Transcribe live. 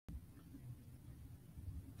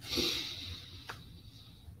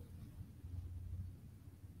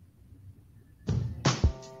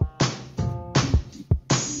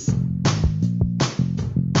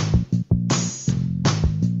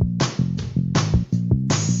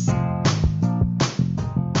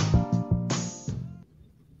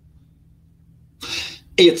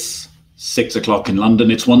It's 6 o'clock in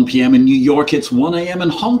London, it's 1 p.m. in New York, it's 1 a.m. in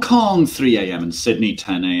Hong Kong, 3 a.m. in Sydney,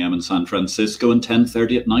 10 a.m. in San Francisco, and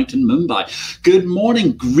 10:30 at night in Mumbai. Good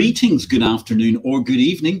morning, greetings, good afternoon, or good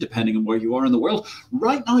evening, depending on where you are in the world.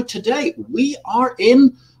 Right now, today, we are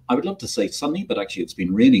in, I would love to say sunny, but actually it's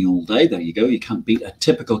been raining all day. There you go, you can't beat a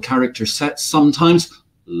typical character set sometimes.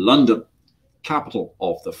 London, capital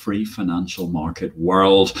of the free financial market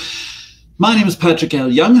world. My name is Patrick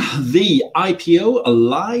L. Young, the IPO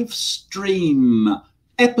live stream,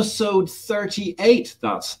 episode 38.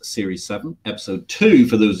 That's series 7, episode 2,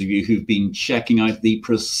 for those of you who've been checking out the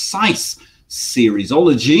precise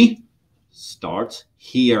seriesology. Start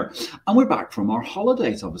here. And we're back from our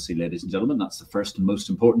holidays, obviously, ladies and gentlemen. That's the first and most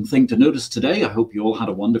important thing to notice today. I hope you all had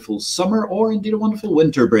a wonderful summer or indeed a wonderful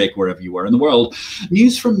winter break wherever you were in the world.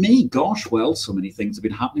 News from me, gosh, well, so many things have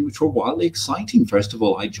been happening which were wildly exciting. First of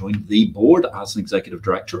all, I joined the board as an executive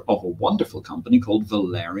director of a wonderful company called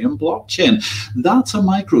Valerium Blockchain. That's a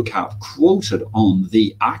microcap quoted on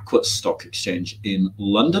the Aqua Stock Exchange in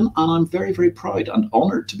London, and I'm very, very proud and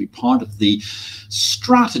honoured to be part of the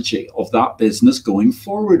strategy of that business going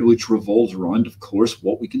forward, which revolves around, of course,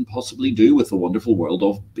 what we can possibly do with the wonderful world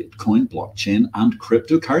of Bitcoin, blockchain, and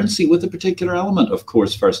cryptocurrency, with a particular element, of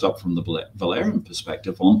course, first up from the Valerian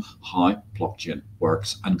perspective on how blockchain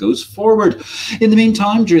works and goes forward. In the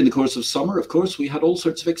meantime, during the course of summer, of course, we had all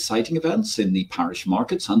sorts of exciting events in the parish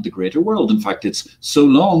markets and the greater world. In fact, it's so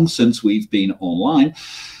long since we've been online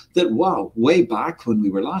that, wow, way back when we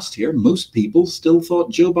were last here, most people still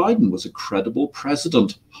thought Joe Biden was a credible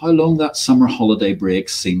president. How long that summer holiday break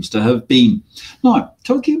seems to have been. Now,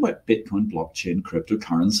 talking about Bitcoin, blockchain,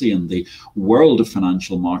 cryptocurrency, and the world of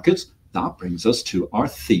financial markets, that brings us to our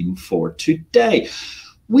theme for today.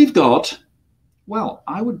 We've got, well,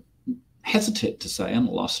 I would hesitate to say an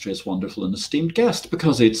illustrious, wonderful, and esteemed guest,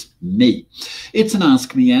 because it's me. It's an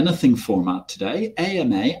Ask Me Anything format today,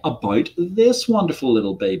 AMA, about this wonderful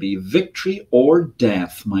little baby, Victory or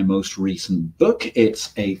Death, my most recent book.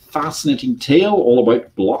 It's a fascinating tale all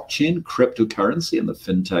about blockchain, cryptocurrency, and the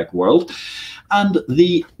FinTech world, and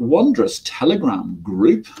the wondrous Telegram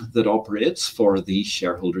group that operates for the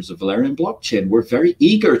shareholders of Valerian Blockchain were very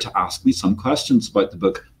eager to ask me some questions about the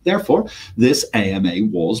book. Therefore, this AMA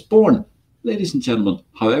was born. Ladies and gentlemen,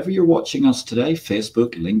 however you're watching us today,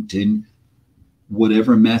 Facebook, LinkedIn,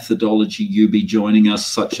 whatever methodology you be joining us,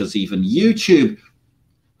 such as even YouTube,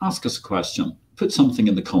 ask us a question. Put something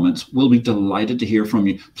in the comments. We'll be delighted to hear from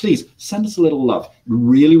you. Please send us a little love. It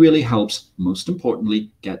really, really helps. Most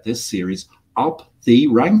importantly, get this series up the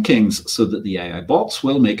rankings so that the AI bots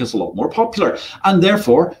will make us a lot more popular, and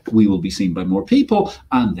therefore we will be seen by more people,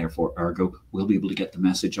 and therefore ergo we'll be able to get the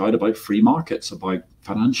message out about free markets, about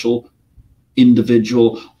financial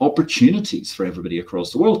individual opportunities for everybody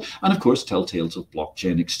across the world, and of course tell tales of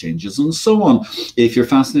blockchain exchanges and so on. If you're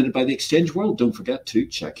fascinated by the exchange world, don't forget to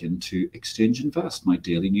check into Exchange Invest, my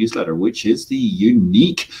daily newsletter, which is the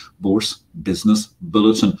unique Bourse Business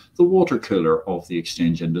Bulletin, the water cooler of the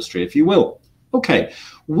exchange industry, if you will. Okay,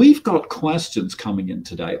 we've got questions coming in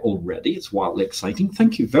today already. It's wildly exciting.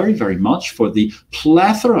 Thank you very, very much for the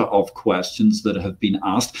plethora of questions that have been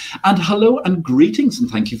asked. And hello and greetings, and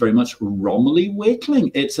thank you very much, Romilly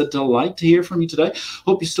Wakeling. It's a delight to hear from you today.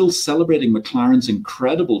 Hope you're still celebrating McLaren's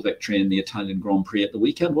incredible victory in the Italian Grand Prix at the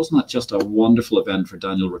weekend. Wasn't that just a wonderful event for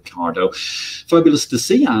Daniel Ricciardo? Fabulous to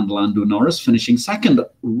see, and Lando Norris finishing second.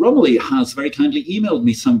 Romilly has very kindly emailed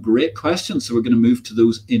me some great questions, so we're going to move to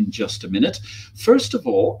those in just a minute. First of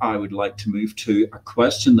all, I would like to move to a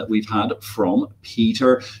question that we've had from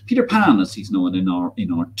Peter Pan, as he's known in our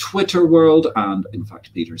Twitter world, and in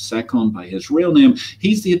fact Peter Secon by his real name.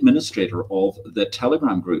 He's the administrator of the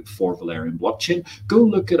Telegram group for Valerian Blockchain. Go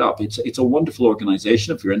look it up. It's a wonderful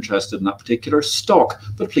organization if you're interested in that particular stock,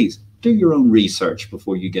 but please do your own research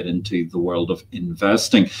before you get into the world of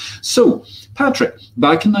investing. So, Patrick,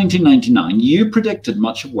 back in 1999, you predicted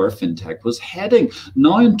much of where FinTech was heading.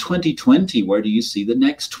 Now in 2020, where do you see the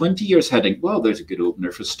next 20 years heading? Well, there's a good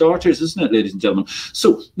opener for starters, isn't it, ladies and gentlemen?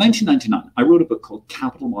 So, 1999, I wrote a book called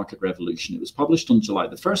Capital Market Revolution. It was published on July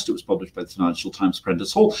the 1st. It was published by the Financial Times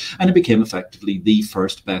Prentice Hall, and it became effectively the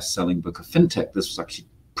first best-selling book of FinTech. This was actually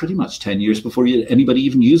pretty much 10 years before anybody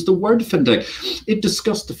even used the word fintech. It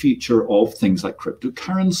discussed the future of things like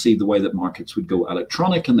cryptocurrency, the way that markets would go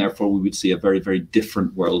electronic, and therefore we would see a very, very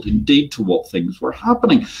different world indeed to what things were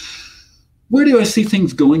happening. Where do I see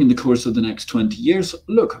things going in the course of the next 20 years?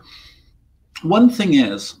 Look, one thing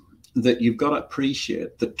is that you've got to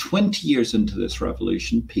appreciate that 20 years into this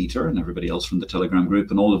revolution, Peter and everybody else from the Telegram group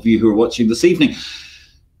and all of you who are watching this evening,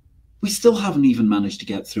 we still haven't even managed to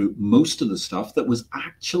get through most of the stuff that was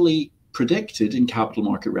actually predicted in Capital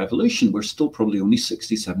Market Revolution. We're still probably only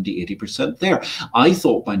 60, 70, 80% there. I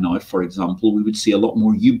thought by now, for example, we would see a lot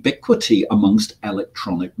more ubiquity amongst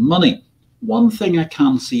electronic money. One thing I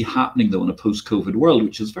can see happening, though, in a post-COVID world,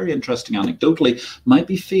 which is very interesting anecdotally, might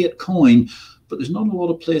be fiat coin, but there's not a lot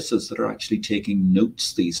of places that are actually taking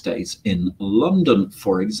notes these days. In London,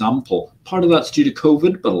 for example, part of that's due to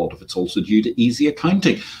COVID, but a lot of it's also due to easy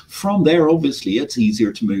accounting. From there, obviously, it's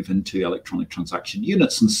easier to move into electronic transaction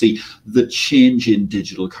units and see the change in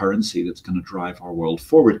digital currency that's going to drive our world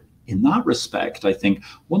forward. In that respect, I think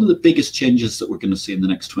one of the biggest changes that we're going to see in the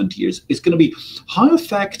next 20 years is going to be how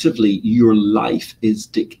effectively your life is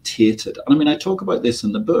dictated. And I mean, I talk about this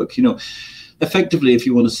in the book, effectively, if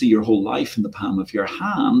you want to see your whole life in the palm of your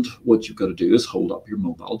hand, what you've got to do is hold up your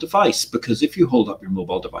mobile device. Because if you hold up your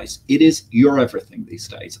mobile device, it is your everything these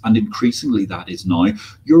days. And increasingly, that is now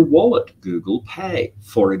your wallet. Google Pay,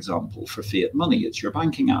 for example, for fiat money. It's your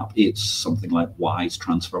banking app. It's something like Wise,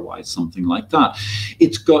 TransferWise, something like that.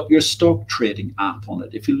 It's got your stock trading app on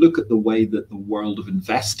it. If you look at the way that the world of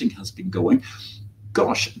investing has been going,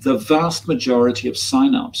 gosh, the vast majority of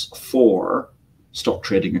signups for stock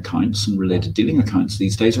trading accounts and related dealing accounts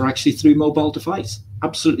these days are actually through mobile device.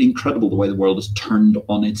 Absolutely incredible the way the world has turned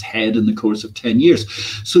on its head in the course of 10 years.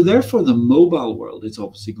 So therefore, the mobile world is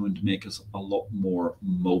obviously going to make us a lot more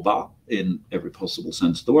mobile in every possible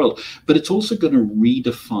sense of the world. But it's also going to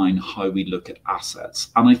redefine how we look at assets.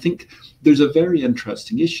 And I think there's a very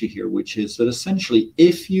interesting issue here, which is that essentially,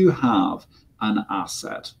 if you have an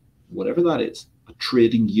asset, whatever that is, a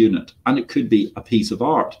trading unit, and it could be a piece of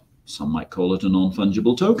art, some might call it a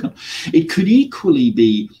non-fungible token. It could equally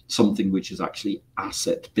be something which is actually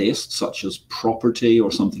asset-based, such as property or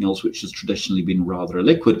something else which has traditionally been rather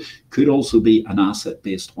illiquid. Could also be an asset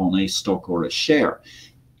based on a stock or a share.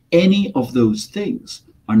 Any of those things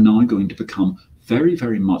are now going to become very,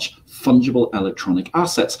 very much fungible electronic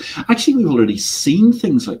assets. Actually, we've already seen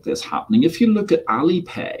things like this happening. If you look at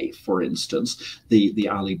Alipay, for instance, the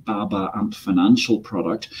Alibaba Ant Financial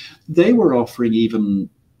product, they were offering even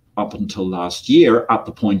up until last year, at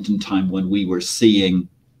the point in time when we were seeing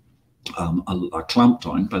a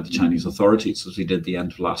clampdown by the Chinese authorities, as we did the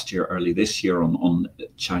end of last year, early this year, on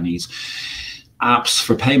Chinese apps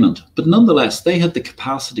for payment. But nonetheless, they had the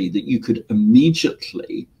capacity that you could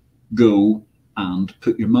immediately go and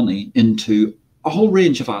put your money into a whole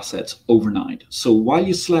range of assets overnight. So while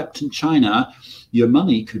you slept in China, your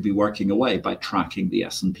money could be working away by tracking the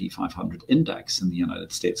S&P 500 index in the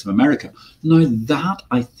United States of America. Now, that,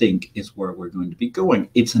 I think, is where we're going to be going.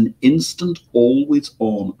 It's an instant,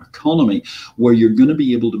 always-on economy where you're going to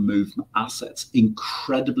be able to move assets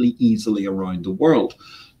incredibly easily around the world.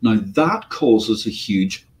 Now, that causes a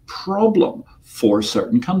huge problem for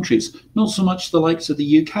certain countries, not so much the likes of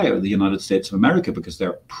the UK or the United States of America, because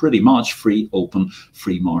they're pretty much free, open,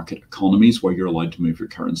 free market economies where you're allowed to move your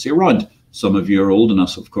currency around. Some of you are old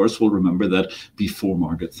enough, of course, will remember that before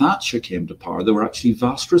Margaret Thatcher came to power, there were actually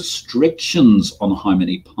vast restrictions on how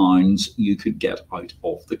many pounds you could get out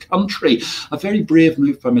of the country. A very brave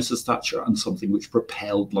move by Mrs. Thatcher, and something which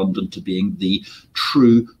propelled London to being the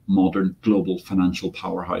true modern global financial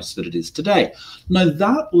powerhouse that it is today. Now,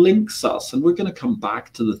 that links us, and we're going to come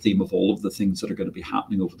back to the theme of all of the things that are going to be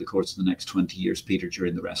happening over the course of the next 20 years, Peter,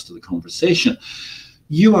 during the rest of the conversation.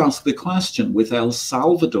 You ask the question, with El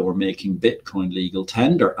Salvador making Bitcoin legal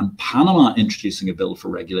tender and Panama introducing a bill for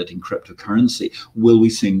regulating cryptocurrency, will we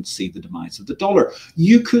soon see the demise of the dollar?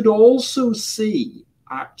 You could also see,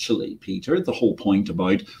 actually, Peter, the whole point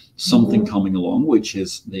about something coming along, which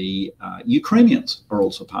is the Ukrainians are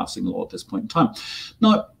also passing a law at this point in time.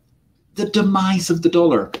 Now, the demise of the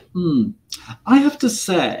dollar. I have to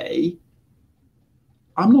say,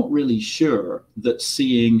 I'm not really sure that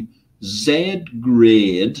seeing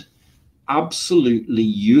Z-grade, absolutely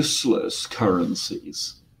useless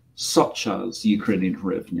currencies, such as Ukrainian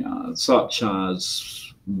hryvnia, such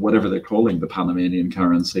as whatever they're calling the Panamanian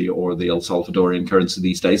currency or the El Salvadorian currency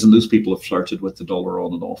these days, and those people have flirted with the dollar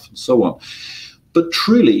on and off and so on. But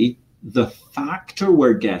truly, the factor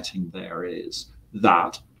we're getting there is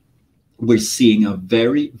that we're seeing a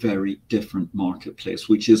very, very different marketplace,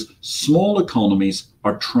 which is small economies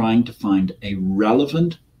are trying to find a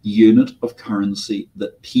relevant unit of currency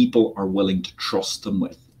that people are willing to trust them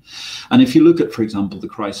with. And if you look at, for example, the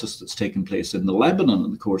crisis that's taken place in Lebanon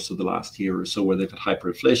in the course of the last year or so, where they've had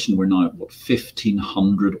hyperinflation, we're now at,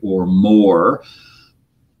 1,500 or more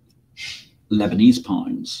Lebanese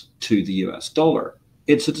pounds to the US dollar.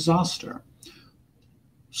 It's a disaster.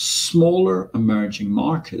 Smaller emerging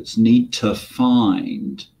markets need to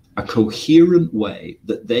find a coherent way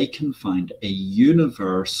that they can find a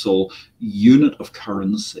universal unit of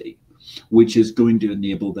currency which is going to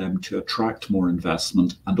enable them to attract more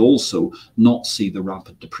investment and also not see the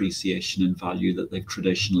rapid depreciation in value that they've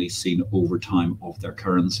traditionally seen over time of their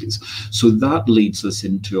currencies. So that leads us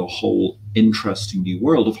into a whole interesting new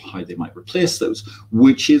world of how they might replace those,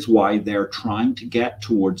 which is why they're trying to get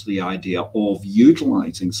towards the idea of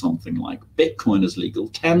utilizing something like Bitcoin as legal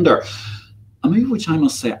tender. A move which I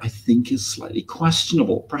must say I think is slightly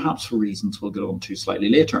questionable, perhaps for reasons we'll get on to slightly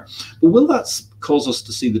later. But will that cause us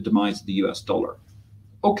to see the demise of the US dollar?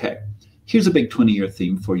 Okay, here's a big 20-year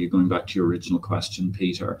theme for you, going back to your original question,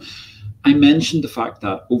 Peter. I mentioned the fact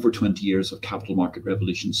that over 20 years of capital market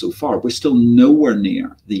revolution so far, we're still nowhere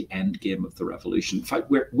near the end game of the revolution. In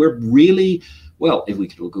fact, we're really, well, if we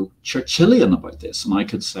could all go Churchillian about this, and I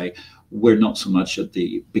could say we're not so much at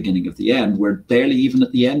the beginning of the end, we're barely even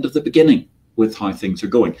at the end of the beginning with how things are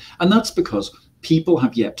going. And that's because people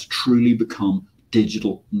have yet to truly become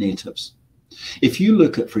digital natives. If you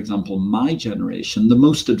look at, for example, my generation, the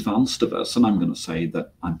most advanced of us, and I'm going to say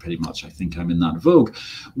that I'm pretty much, I think I'm in that vogue,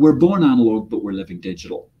 we're born analog, but we're living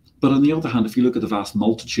digital. But on the other hand, if you look at the vast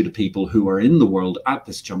multitude of people who are in the world at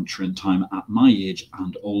this juncture in time, at my age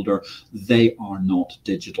and older, they are not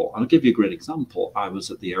digital. I'll give you a great example. I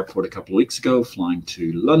was at the airport a couple of weeks ago, flying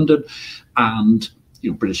to London, and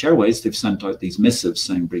British Airways, they've sent out these missives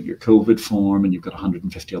saying, bring your COVID form, and you've got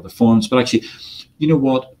 150 other forms. But actually, you know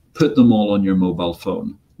what? Put them all on your mobile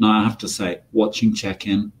phone. Now, I have to say, watching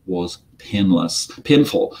check-in was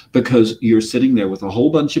painful, because you're sitting there with a whole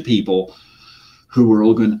bunch of people who were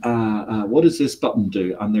all going, what does this button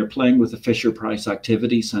do? And they're playing with the Fisher-Price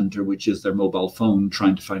Activity Center, which is their mobile phone,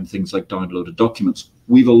 trying to find things like downloaded documents.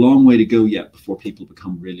 We've a long way to go yet before people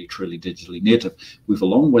become really, truly digitally native. We've a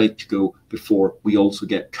long way to go before we also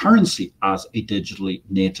get currency as a digitally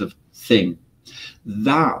native thing.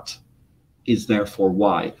 That is therefore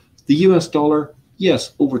why the US dollar,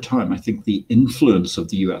 yes, over time, I think the influence of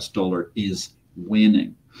the US dollar is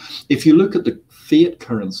waning. If you look at the fiat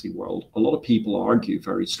currency world, a lot of people argue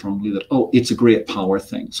very strongly that, oh, it's a great power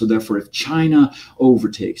thing. So therefore, if China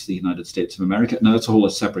overtakes the United States of America, now that's a whole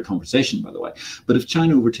separate conversation, by the way, but if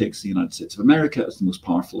China overtakes the United States of America as the most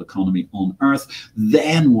powerful economy on earth,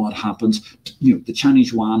 then what happens? The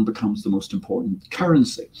Chinese yuan becomes the most important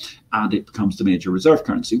currency, and it becomes the major reserve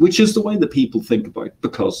currency, which is the way that people think about,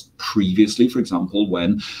 because previously, for example,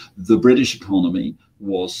 when the British economy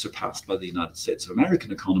was surpassed by the United States of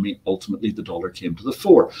American economy, ultimately the dollar came to the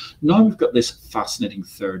fore. Now we've got this fascinating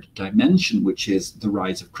third dimension, which is the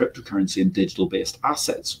rise of cryptocurrency and digital-based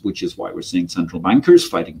assets, which is why we're seeing central bankers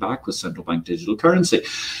fighting back with central bank digital currency.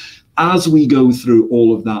 As we go through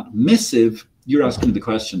all of that missive, you're asking the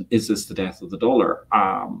question, is this the death of the dollar?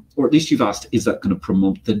 Or at least you've asked, is that going to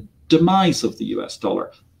promote the demise of the US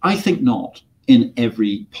dollar? I think not, in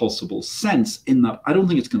every possible sense, in that I don't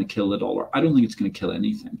think it's going to kill the dollar. I don't think it's going to kill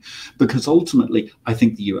anything, because ultimately I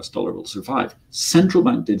think the US dollar will survive. Central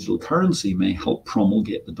bank digital currency may help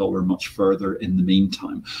promulgate the dollar much further in the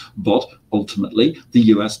meantime, but ultimately the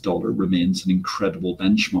US dollar remains an incredible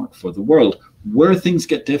benchmark for the world. Where things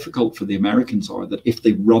get difficult for the Americans are that if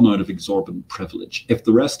they run out of exorbitant privilege, if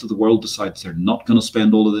the rest of the world decides they're not going to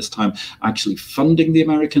spend all of this time actually funding the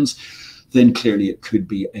Americans, then clearly it could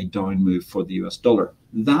be a down move for the US dollar.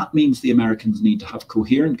 That means the Americans need to have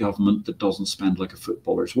coherent government that doesn't spend like a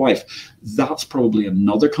footballer's wife. That's probably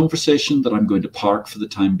another conversation that I'm going to park for the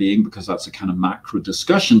time being, because that's a kind of macro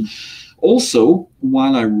discussion. Also,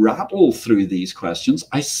 while I rattle through these questions,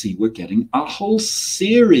 I see we're getting a whole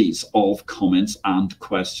series of comments and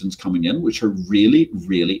questions coming in, which are really,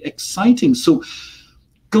 really exciting. So,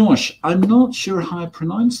 gosh, I'm not sure how I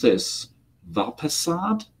pronounce this.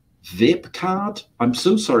 Vapesad? Vapecard, I'm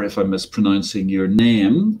so sorry if I'm mispronouncing your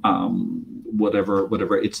name,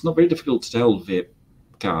 whatever. It's not very difficult to tell,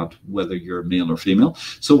 Vapecard, whether you're male or female.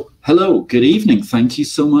 So hello, good evening. Thank you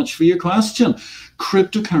so much for your question.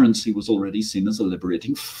 Cryptocurrency was already seen as a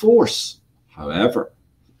liberating force. However,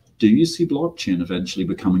 do you see blockchain eventually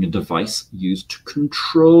becoming a device used to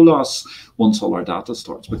control us once all our data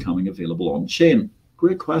starts becoming available on chain?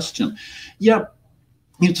 Great question. Yeah,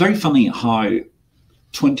 it's very funny how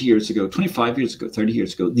 20 years ago, 25 years ago, 30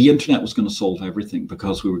 years ago, the internet was going to solve everything,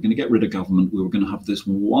 because we were going to get rid of government. We were going to have this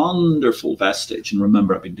wonderful vestige. And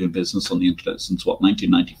remember, I've been doing business on the internet since, what,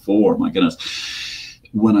 1994? My goodness.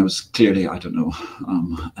 When I was clearly, I don't know,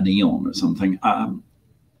 an eon or something.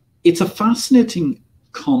 It's a fascinating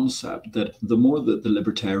concept that the more that the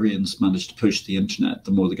libertarians managed to push the internet,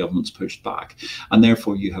 the more the government's pushed back. And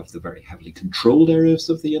therefore you have the very heavily controlled areas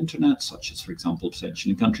of the internet, such as, for example,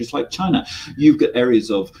 potentially in countries like China. You've got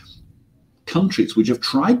areas of countries which have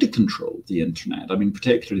tried to control the internet. I mean,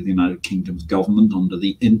 particularly the United Kingdom's government under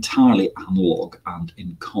the entirely analogue and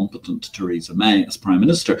incompetent Theresa May as Prime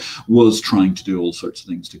Minister was trying to do all sorts of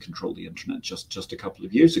things to control the internet just a couple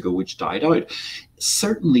of years ago, which died out.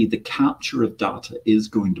 Certainly the capture of data is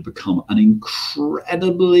going to become an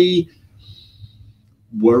incredibly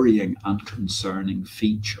worrying and concerning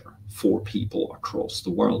feature for people across the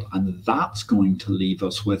world. And that's going to leave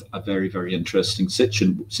us with a very, very interesting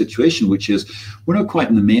situation, which is we're not quite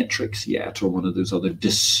in the Matrix yet or one of those other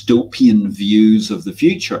dystopian views of the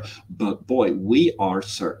future. But boy, we are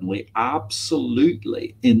certainly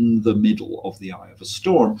absolutely in the middle of the eye of a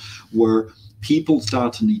storm where people's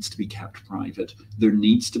data needs to be kept private. There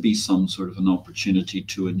needs to be some sort of an opportunity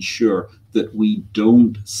to ensure that we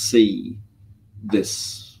don't see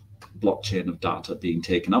this blockchain of data being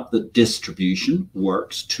taken up, that distribution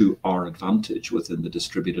works to our advantage within the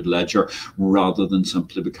distributed ledger rather than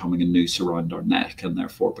simply becoming a noose around our neck and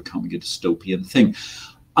therefore becoming a dystopian thing.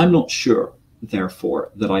 I'm not sure,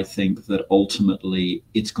 therefore, that I think that ultimately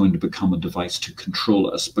it's going to become a device to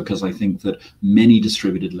control us, because I think that many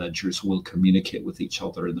distributed ledgers will communicate with each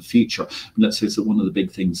other in the future. And let's face it, one of the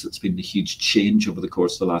big things that's been the huge change over the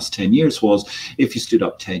course of the last 10 years was if you stood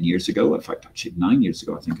up 10 years ago, in fact, actually 9 years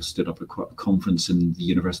ago, I think I stood up at a conference in the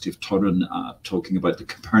University of Turin talking about the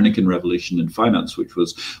Copernican revolution in finance, which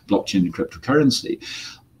was blockchain and cryptocurrency.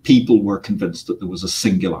 People were convinced that there was a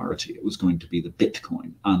singularity. It was going to be the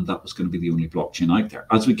Bitcoin, and that was going to be the only blockchain out there.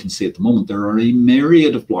 As we can see at the moment, there are a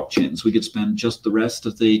myriad of blockchains. We could spend just the rest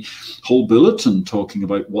of the whole bulletin talking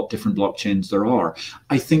about what different blockchains there are.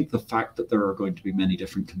 I think the fact that there are going to be many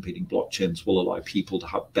different competing blockchains will allow people to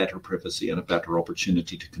have better privacy and a better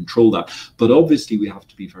opportunity to control that. But obviously, we have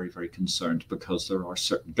to be very, very concerned, because there are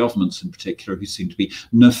certain governments in particular who seem to be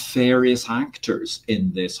nefarious actors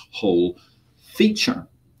in this whole feature.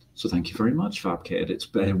 So thank you very much, Fabkid. It's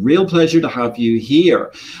been a real pleasure to have you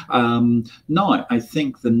here. Now, I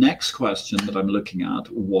think the next question that I'm looking at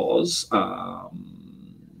was,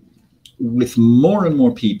 with more and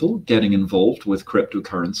more people getting involved with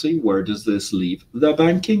cryptocurrency, where does this leave the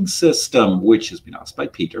banking system, which has been asked by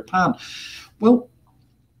Peter Pan? Well,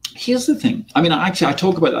 here's the thing. I mean, actually, I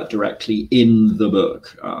talk about that directly in the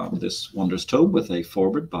book, This Wondrous Tome, with a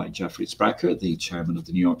foreword by Jeffrey Sprecher, the chairman of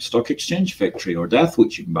the New York Stock Exchange, Victory or Death,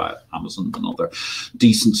 which you can buy at Amazon and other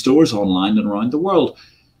decent stores online and around the world.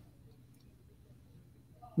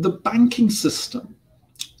 The banking system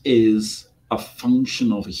is a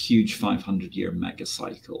function of a huge 500-year mega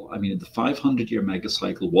cycle. I mean, the 500-year mega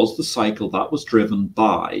cycle was the cycle that was driven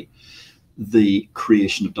by the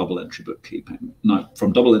creation of double entry bookkeeping. Now,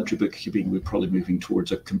 from double entry bookkeeping, we're probably moving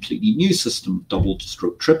towards a completely new system of double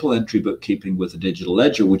stroke triple entry bookkeeping with a digital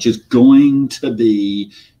ledger, which is going to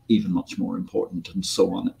be even much more important and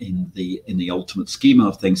so on in the ultimate schema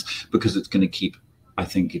of things, because it's going to keep, I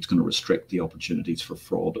think it's going to restrict the opportunities for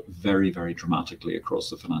fraud very, very dramatically across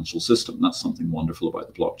the financial system. That's something wonderful about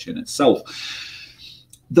the blockchain itself.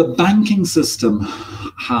 The banking system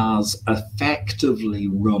has effectively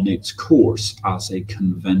run its course as a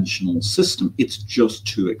conventional system. It's just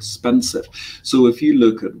too expensive. So if you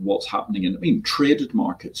look at what's happening in, traded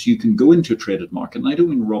markets, you can go into a traded market, and I don't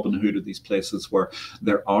mean Robinhood or these places where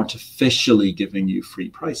they're artificially giving you free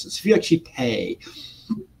prices. If you actually pay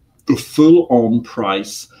the full-on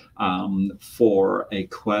price for a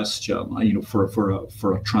question,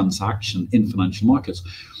 for a transaction in financial markets,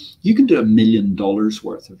 you can do $1 million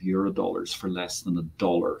worth of Eurodollars for less than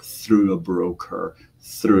 $1 through a broker,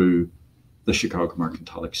 through the Chicago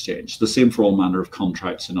Mercantile Exchange. The same for all manner of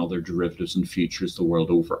contracts and other derivatives and futures the world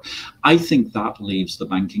over. I think that leaves the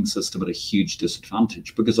banking system at a huge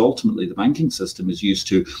disadvantage, because ultimately the banking system is used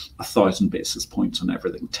to 1,000 basis points on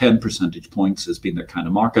everything. 10 percentage points has been their kind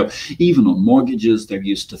of markup. Even on mortgages, they're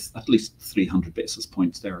used to at least 300 basis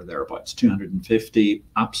points there or thereabouts. 250,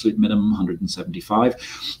 absolute minimum 175.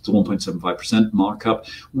 It's a 1.75% markup,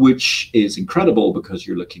 which is incredible, because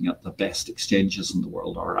you're looking at the best exchanges in the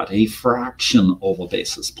world are at a fraction of a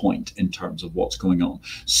basis point in terms of what's going on.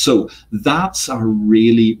 So that's a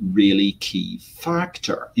really, really key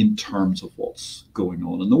factor in terms of what's going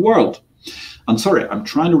on in the world. I'm sorry, I'm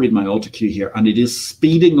trying to read my autocue here, and it is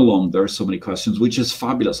speeding along. There are so many questions, which is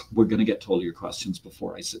fabulous. We're going to get to all your questions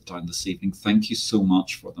before I sit down this evening. Thank you so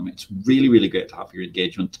much for them. It's really, really great to have your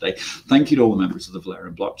engagement today. Thank you to all the members of the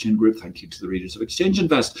Valerian Blockchain Group. Thank you to the readers of Exchange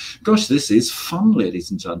Invest. Gosh, this is fun,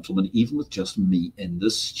 ladies and gentlemen, even with just me in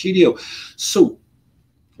the studio. So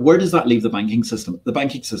Where does that leave the banking system? The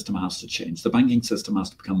banking system has to change. The banking system has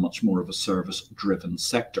to become much more of a service-driven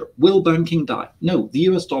sector. Will banking die? No, the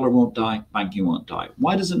US dollar won't die, banking won't die.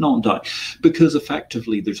 Why does it not die? Because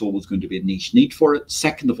effectively there's always going to be a niche need for it.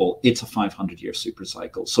 Second of all, it's a 500-year super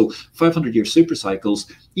cycle. So 500-year super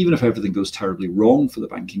cycles, even if everything goes terribly wrong for the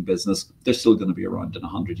banking business, they're still going to be around in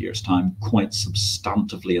 100 years' time, quite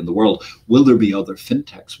substantively in the world. Will there be other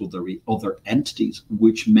fintechs? Will there be other entities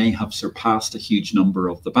which may have surpassed a huge number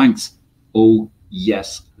of the banks? Oh,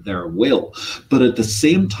 yes, there will. But at the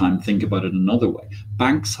same time, think about it another way.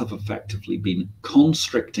 Banks have effectively been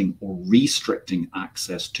constricting or restricting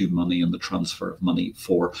access to money and the transfer of money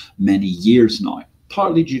for many years now.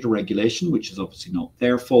 Partly due to regulation, which is obviously not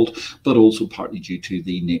their fault, but also partly due to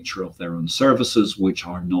the nature of their own services, which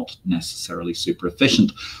are not necessarily super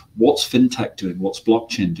efficient. What's fintech doing? What's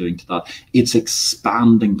blockchain doing to that? It's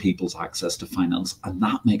expanding people's access to finance, and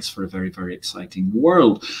that makes for a very, very exciting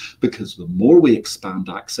world, because the more we expand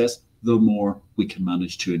access, the more we can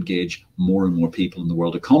manage to engage more and more people in the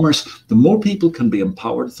world of commerce. The more people can be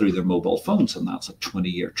empowered through their mobile phones, and that's a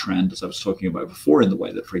 20-year trend, as I was talking about before, in the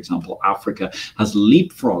way that, for example, Africa has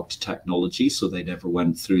leapfrogged technology, so they never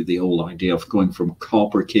went through the old idea of going from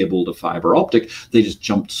copper cable to fiber optic. They just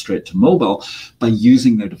jumped straight to mobile. By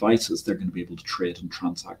using their devices, they're going to be able to trade and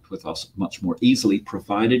transact with us much more easily,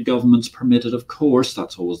 provided governments permit it, of course.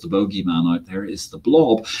 That's always the bogeyman out there, is the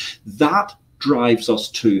blob. That drives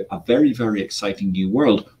us to a very, very exciting new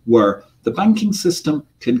world where the banking system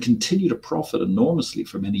can continue to profit enormously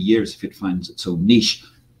for many years if it finds its own niche.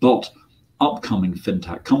 But upcoming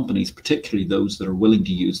fintech companies, particularly those that are willing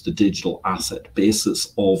to use the digital asset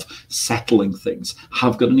basis of settling things,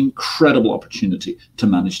 have got an incredible opportunity to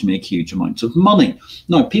manage to make huge amounts of money.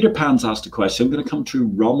 Now, Peter Pan's asked a question. I'm going to come to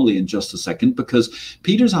Romilly in just a second, because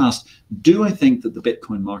Peter's asked, do I think that the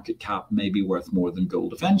Bitcoin market cap may be worth more than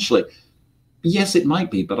gold eventually? Yes, it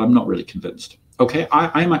might be, but I'm not really convinced. Okay,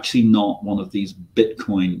 I'm actually not one of these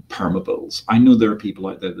Bitcoin permabulls. I know there are people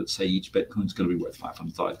out there that say each Bitcoin is going to be worth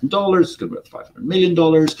 $500,000, it's going to be worth $500 million,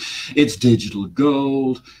 it's digital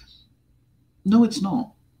gold. No, it's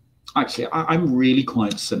not. Actually, I'm really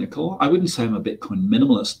quite cynical. I wouldn't say I'm a Bitcoin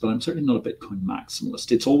minimalist, but I'm certainly not a Bitcoin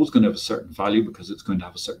maximalist. It's always going to have a certain value because it's going to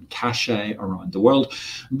have a certain cachet around the world.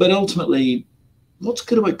 But ultimately, what's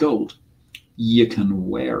good about gold? You can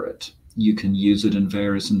wear it. You can use it in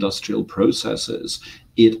various industrial processes.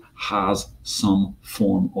 It has some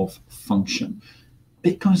form of function.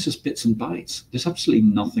 Bitcoin is just bits and bytes. There's absolutely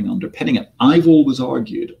nothing underpinning it. I've always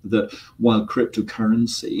argued that while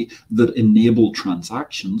cryptocurrency that enable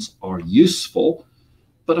transactions are useful,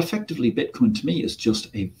 but effectively Bitcoin to me is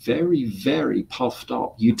just a very, very puffed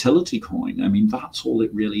up utility coin. I mean, that's all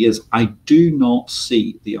it really is. I do not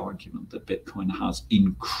see the argument that Bitcoin has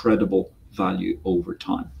incredible value over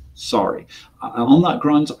time. Sorry. On that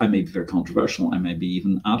grounds, I may be very controversial. I may be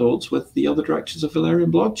even at odds with the other directors of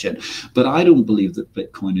Valerian blockchain. But I don't believe that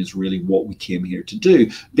Bitcoin is really what we came here to do.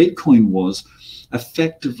 Bitcoin was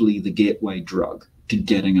effectively the gateway drug to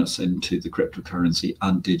getting us into the cryptocurrency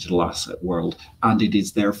and digital asset world. And it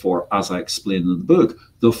is therefore, as I explained in the book,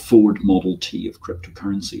 the Ford Model T of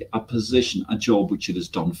cryptocurrency, a position, a job which it has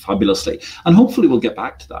done fabulously. And hopefully we'll get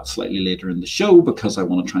back to that slightly later in the show, because I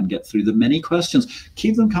want to try and get through the many questions.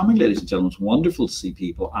 Keep them coming, ladies and gentlemen. It's wonderful to see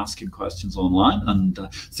people asking questions online and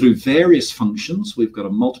through various functions. We've got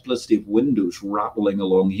a multiplicity of windows rattling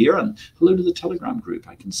along here. And hello to the Telegram group.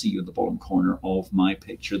 I can see you in the bottom corner of my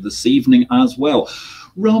picture this evening as well.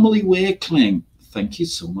 Romilly Wakeling, thank you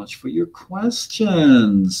so much for your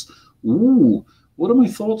questions. Ooh. What are my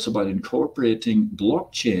thoughts about incorporating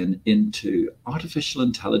blockchain into artificial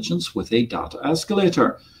intelligence with a data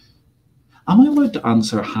escalator? Am I allowed to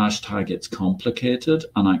answer hashtag it's complicated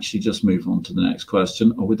and actually just move on to the next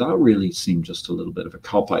question? Or would that really seem just a little bit of a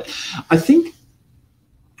cop-out? I think,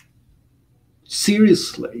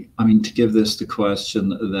 seriously, I mean, to give this the question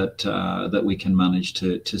that we can manage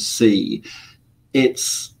to see,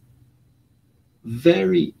 it's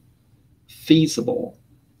very feasible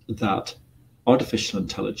that artificial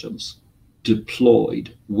intelligence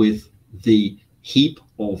deployed with the heap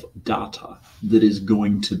of data that is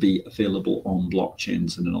going to be available on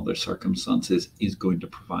blockchains and in other circumstances is going to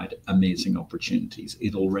provide amazing opportunities.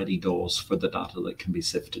 It already does for the data that can be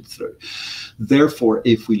sifted through. Therefore,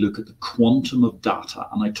 if we look at the quantum of data,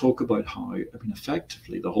 and I talk about how, I mean,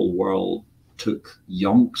 effectively the whole world took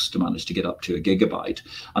yonks to manage to get up to a gigabyte.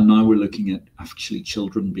 And now we're looking at actually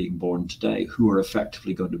children being born today who are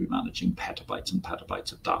effectively going to be managing petabytes and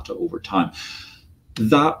petabytes of data over time.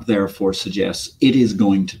 That therefore suggests it is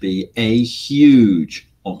going to be a huge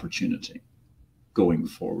opportunity. going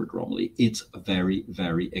forward, Romilly. It's very,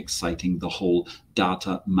 very exciting, the whole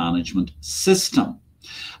data management system.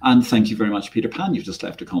 And thank you very much, Peter Pan. You've just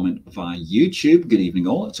left a comment via YouTube. Good evening,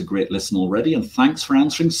 all. It's a great listen already. And thanks for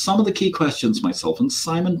answering some of the key questions myself and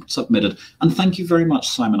Simon submitted. And thank you very much,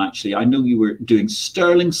 Simon. Actually, I know you were doing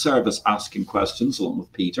sterling service asking questions along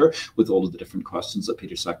with Peter, with all of the different questions that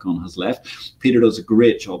Peter Sakon has left. Peter does a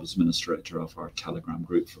great job as administrator of our Telegram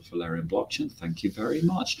group for Valerian Blockchain. Thank you very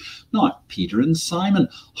much. Now, Peter and Simon,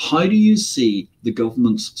 how do you see the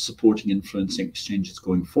government's supporting influencing exchanges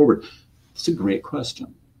going forward? It's a great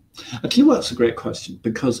question. I tell you what, it's a great question,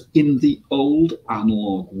 because in the old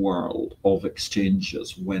analog world of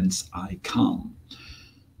exchanges, whence I come,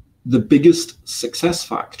 the biggest success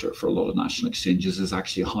factor for a lot of national exchanges is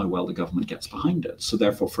actually how well the government gets behind it. So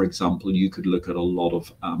therefore, for example, you could look at a lot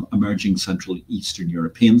of emerging Central Eastern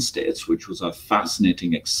European states, which was a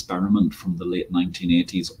fascinating experiment from the late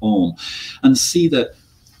 1980s on, and see that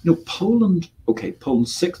Poland,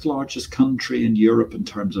 Poland's 6th largest country in Europe in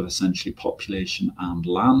terms of essentially population and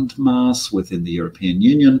land mass within the European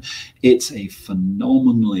Union. It's a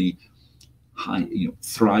phenomenally high,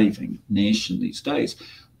 thriving nation these days.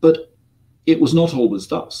 But it was not always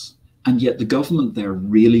thus. And yet the government there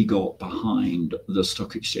really got behind the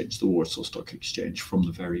stock exchange, the Warsaw Stock Exchange, from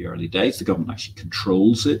the very early days. The government actually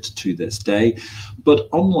controls it to this day. But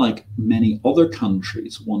unlike many other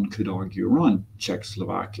countries, one could argue around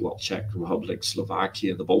Czechoslovakia, Czech Republic,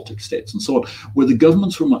 Slovakia, the Baltic states, and so on, where the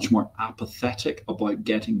governments were much more apathetic about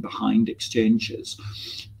getting behind exchanges,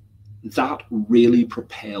 that really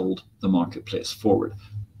propelled the marketplace forward.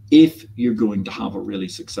 If you're going to have a really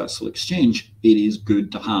successful exchange, it is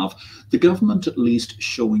good to have the government at least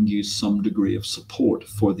showing you some degree of support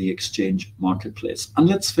for the exchange marketplace. And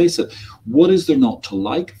let's face it, what is there not to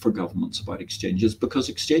like for governments about exchanges? Because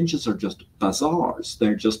exchanges are just bazaars.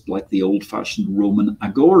 They're just like the old-fashioned Roman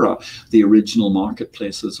agora, the original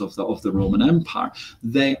marketplaces of the Roman Empire.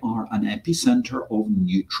 They are an epicenter of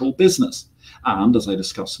neutral business. And as I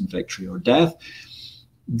discussed in Victory or Death,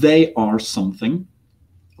 they are something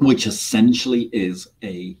which essentially is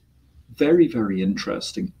a very, very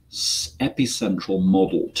interesting epicentral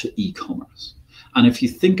model to e-commerce. And if you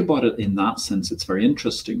think about it in that sense, it's very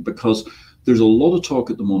interesting, because there's a lot of talk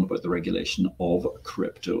at the moment about the regulation of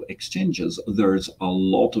crypto exchanges. There's a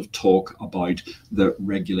lot of talk about the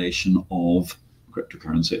regulation of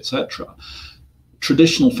cryptocurrency, etc.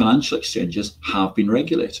 Traditional financial exchanges have been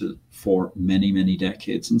regulated for many, many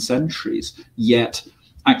decades and centuries, yet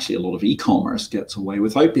actually, a lot of e-commerce gets away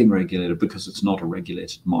without being regulated because it's not a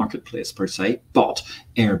regulated marketplace per se. But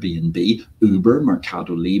Airbnb, Uber,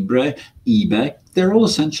 Mercado Libre, eBay, they're all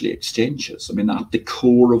essentially exchanges. I mean, at the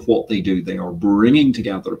core of what they do, they are bringing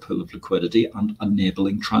together a pool of liquidity and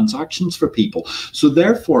enabling transactions for people. So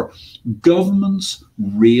therefore, governments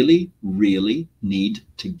really, really need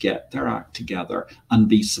to get their act together and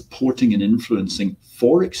be supporting and influencing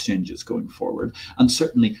for exchanges going forward. And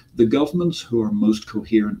certainly the governments who are most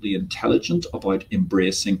coherently intelligent about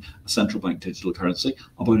embracing a central bank digital currency,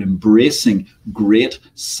 about embracing great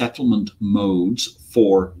settlement modes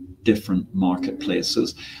for different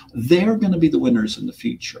marketplaces, they're going to be the winners in the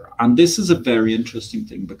future. And this is a very interesting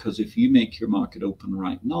thing, because if you make your market open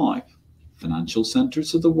right now, financial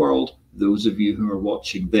centers of the world, those of you who are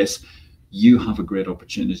watching this, you have a great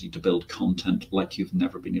opportunity to build content like you've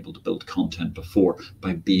never been able to build content before,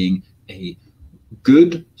 by being a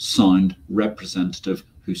good, sound representative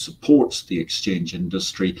who supports the exchange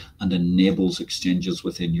industry and enables exchanges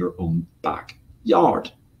within your own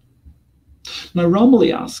backyard. Now,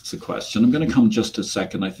 Romilly asks a question. I'm going to come just a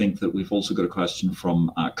second. I think that we've also got a question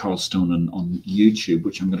from Carl Stone on YouTube,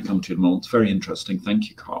 which I'm going to come to in a moment. It's very interesting. Thank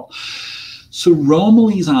you, Carl. So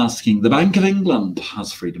Romilly's asking, the Bank of England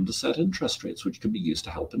has freedom to set interest rates, which can be used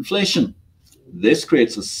to help inflation. This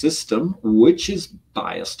creates a system which is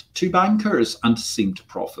biased to bankers and seem to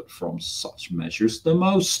profit from such measures the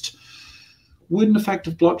most. Would an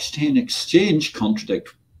effective blockchain exchange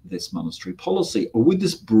contradict this monetary policy, or would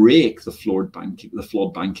this break the flawed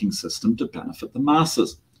banking system to benefit the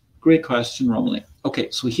masses? Great question, Romilly. Okay,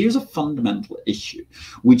 so here's a fundamental issue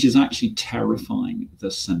which is actually terrifying the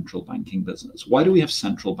central banking business. Why do we have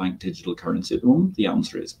central bank digital currency at the moment? The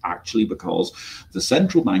answer is actually because the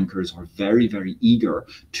central bankers are very, very eager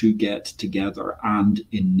to get together and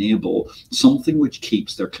enable something which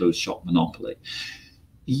keeps their closed shop monopoly.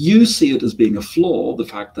 You see it as being a flaw, the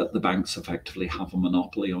fact that the banks effectively have a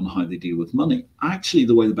monopoly on how they deal with money. Actually,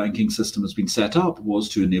 the way the banking system has been set up was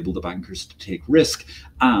to enable the bankers to take risk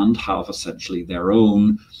and have essentially their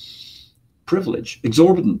own privilege,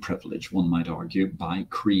 exorbitant privilege, one might argue, by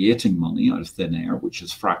creating money out of thin air, which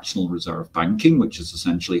is fractional reserve banking, which is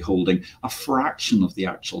essentially holding a fraction of the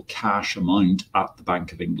actual cash amount at the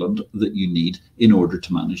Bank of England that you need in order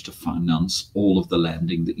to manage to finance all of the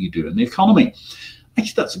lending that you do in the economy.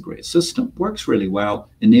 Actually, that's a great system, works really well,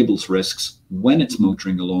 enables risks when it's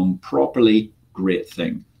motoring along properly, great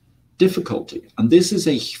thing. Difficulty, and this is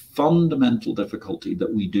a fundamental difficulty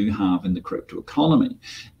that we do have in the crypto economy,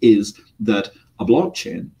 is that a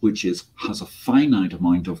blockchain, which has a finite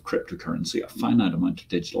amount of cryptocurrency, a finite amount of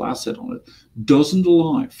digital asset on it, doesn't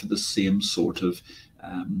allow for the same sort of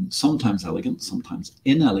sometimes elegant, sometimes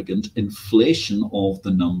inelegant inflation of the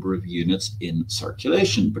number of units in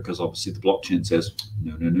circulation, because obviously the blockchain says,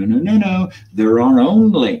 no, there are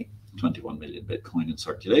only 21 million Bitcoin in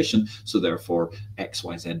circulation. So therefore,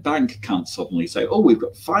 XYZ Bank can't suddenly say, oh, we've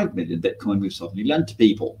got 5 million Bitcoin we've suddenly lent to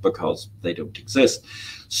people, because they don't exist.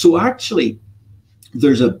 So actually,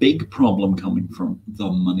 there's a big problem coming from the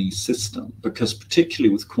money system, because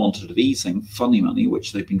particularly with quantitative easing, funny money,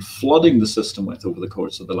 which they've been flooding the system with over the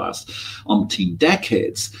course of the last umpteen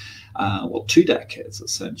decades, 2 decades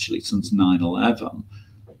essentially, since 9/11,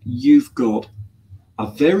 you've got a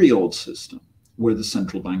very odd system where the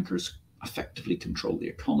central bankers effectively control the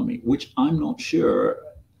economy, which I'm not sure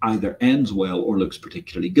either ends well or looks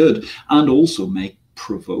particularly good, and also may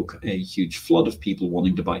provoke a huge flood of people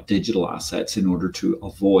wanting to buy digital assets in order to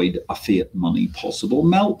avoid a fiat money possible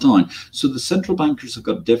meltdown. So the central bankers have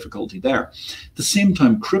got difficulty there. At the same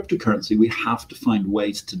time, cryptocurrency, we have to find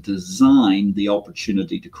ways to design the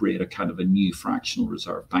opportunity to create a kind of a new fractional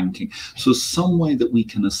reserve banking. So some way that we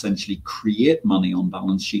can essentially create money on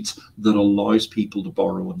balance sheets that allows people to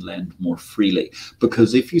borrow and lend more freely.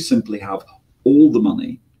 Because if you simply have all the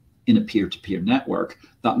money in a peer-to-peer network,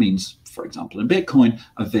 that means, for example, in Bitcoin,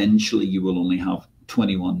 eventually you will only have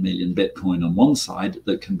 21 million Bitcoin on one side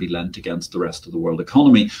that can be lent against the rest of the world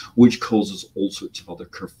economy, which causes all sorts of other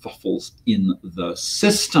kerfuffles in the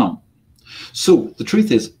system. So the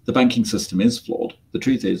truth is, the banking system is flawed. The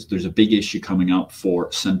truth is, there's a big issue coming up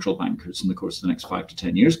for central bankers in the course of the next 5 to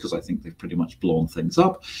 10 years, because I think they've pretty much blown things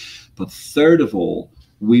up. But third of all,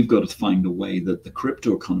 we've got to find a way that the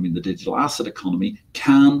crypto economy and the digital asset economy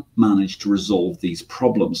can manage to resolve these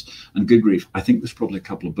problems. And good grief, I think there's probably a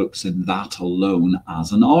couple of books in that alone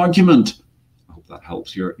as an argument. I hope that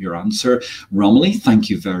helps your answer. Romilly, thank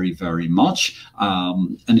you very, very much.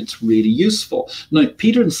 And it's really useful. Now,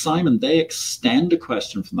 Peter and Simon, they extend a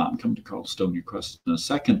question from that. I'm coming to Carl Stone, your question in a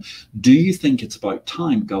second. Do you think it's about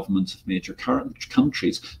time governments of major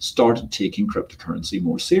countries started taking cryptocurrency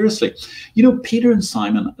more seriously? You know, Peter and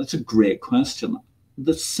Simon, that's a great question.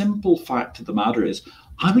 The simple fact of the matter is,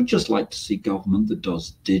 I would just like to see government that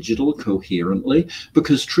does digital coherently,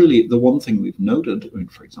 because truly the one thing we've noted, I mean,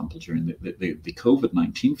 for example, during the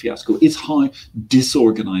COVID-19 fiasco, is how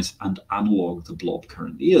disorganized and analog the blob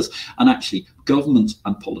currently is. And actually, governments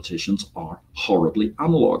and politicians are horribly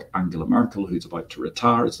analog. Angela Merkel, who's about to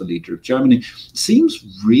retire as the leader of Germany,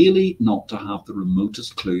 seems really not to have the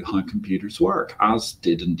remotest clue how computers work, as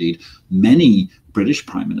did indeed many British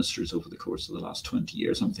prime ministers over the course of the last 20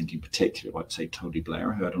 years. I'm thinking particularly about, say, Tony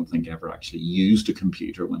Blair, who I don't think ever actually used a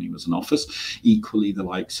computer when he was in office. Equally, the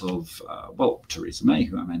likes of, Theresa May,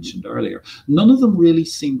 who I mentioned earlier. None of them really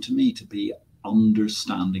seem to me to be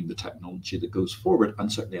understanding the technology that goes forward,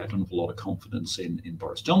 and certainly I don't have a lot of confidence in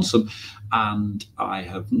Boris Johnson, and I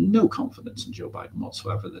have no confidence in Joe Biden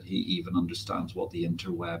whatsoever that he even understands what the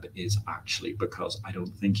interweb is actually, because I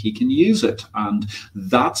don't think he can use it. And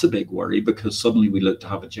that's a big worry, because suddenly we look to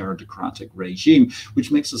have a gerontocratic regime,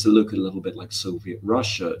 which makes us look a little bit like Soviet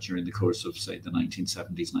Russia during the course of, say, the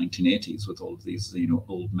 1970s, 1980s, with all of these,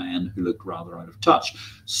 old men who look rather out of touch.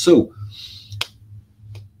 So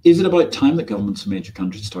is it about time that governments in major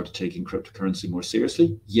countries started taking cryptocurrency more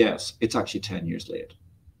seriously? Yes, it's actually 10 years late.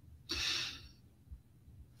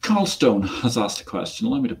 Carl Stone has asked a question.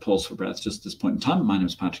 Allow me to pause for breath just at this point in time. My name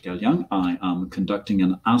is Patrick L. Young. I am conducting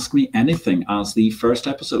an Ask Me Anything as the first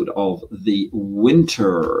episode of the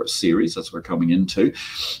winter series, as we're coming into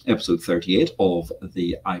episode 38 of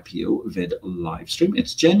the IPO-VID Livestream.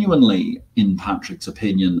 It's genuinely, in Patrick's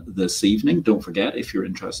opinion, this evening. Don't forget, if you're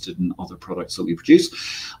interested in other products that we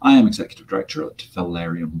produce, I am Executive Director at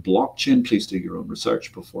Valerium Blockchain. Please do your own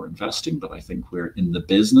research before investing, but I think we're in the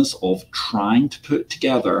business of trying to put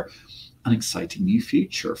together an exciting new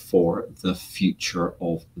future for the future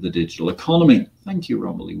of the digital economy. Thank you,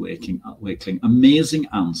 Romilly Wakeling. Amazing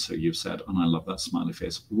answer, you've said, and I love that smiley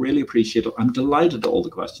face. Really appreciate it. I'm delighted at all the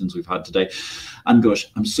questions we've had today. And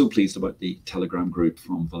gosh, I'm so pleased about the Telegram group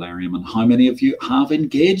from Valerium and how many of you have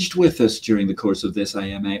engaged with us during the course of this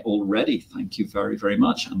AMA already. Thank you very, very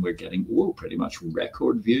much. And we're getting pretty much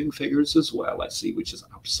record viewing figures as well, I see, which is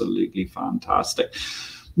absolutely fantastic.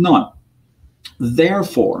 Now,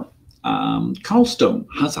 therefore, Carlstone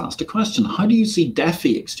has asked a question. How do you see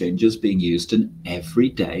DeFi exchanges being used in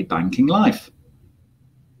everyday banking life?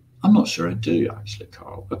 I'm not sure I do, actually,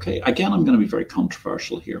 Carl. Okay, again, I'm going to be very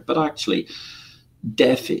controversial here, but actually,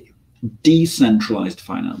 DeFi, decentralized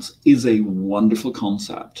finance, is a wonderful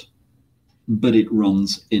concept, but it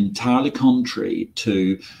runs entirely contrary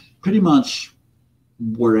to pretty much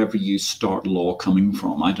wherever you start law coming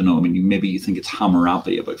from. I don't know, I mean, maybe you think it's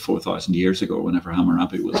Hammurabi about 4,000 years ago, whenever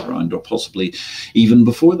Hammurabi was around, or possibly even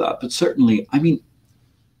before that. But certainly, I mean,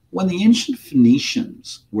 when the ancient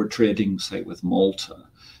Phoenicians were trading, say, with Malta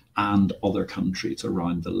and other countries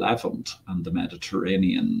around the Levant and the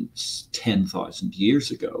Mediterranean 10,000 years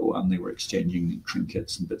ago, and they were exchanging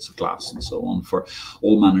trinkets and bits of glass and so on for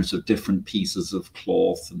all manners of different pieces of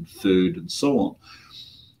cloth and food and so on,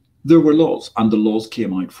 there were laws, and the laws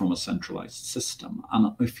came out from a centralized system.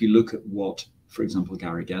 And if you look at what, for example,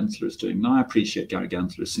 Gary Gensler is doing now, I appreciate Gary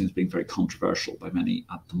Gensler seems being very controversial by many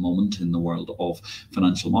at the moment in the world of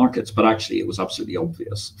financial markets, but actually it was absolutely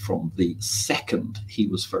obvious from the second he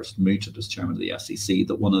was first mooted as chairman of the SEC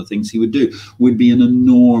that one of the things he would do would be an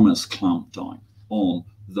enormous clampdown on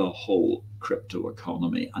the whole crypto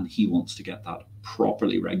economy, and he wants to get that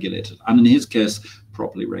properly regulated. And in his case,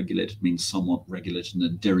 properly regulated means somewhat regulated in a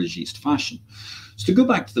dirigiste fashion. So to go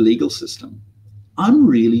back to the legal system, I'm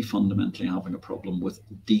really fundamentally having a problem with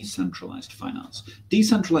decentralized finance.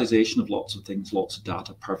 Decentralization of lots of things, lots of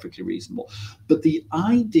data, perfectly reasonable. But the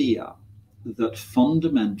idea that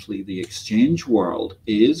fundamentally the exchange world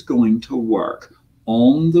is going to work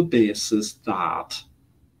on the basis that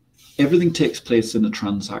everything takes place in a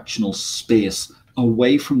transactional space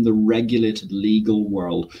away from the regulated legal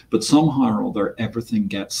world, but somehow or other everything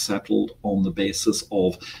gets settled on the basis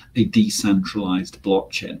of a decentralized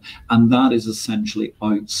blockchain. And that is essentially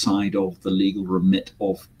outside of the legal remit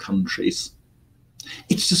of countries.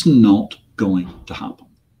 It's just not going to happen.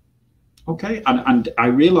 Okay, and I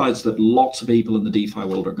realize that lots of people in the DeFi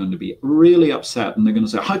world are going to be really upset, and they're going to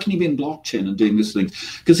say, how can you be in blockchain and doing this thing?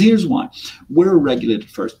 Because here's why. We're a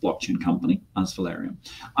regulated first blockchain company as Valerium.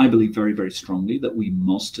 I believe very, very strongly that we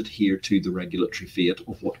must adhere to the regulatory fiat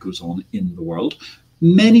of what goes on in the world.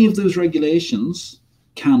 Many of those regulations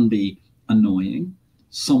can be annoying,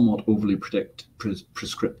 somewhat overly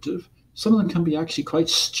prescriptive. Some of them can be actually quite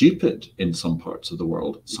stupid in some parts of the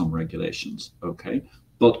world, some regulations, okay?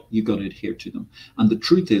 But you've got to adhere to them. And the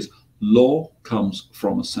truth is, law comes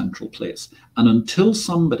from a central place. And until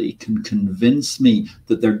somebody can convince me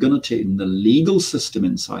that they're going to take the legal system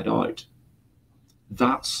inside out,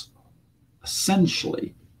 that's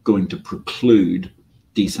essentially going to preclude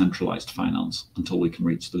decentralized finance until we can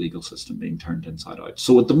reach the legal system being turned inside out.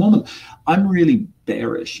 So at the moment, I'm really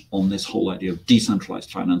bearish on this whole idea of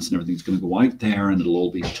decentralized finance and everything's going to go out there and it'll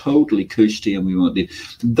all be totally cushy and we won't need.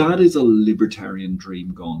 That is a libertarian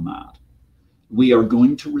dream gone mad. We are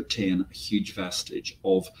going to retain a huge vestige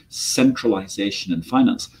of centralization in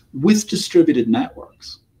finance with distributed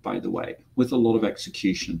networks, by the way, with a lot of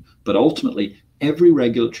execution. But ultimately, every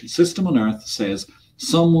regulatory system on earth says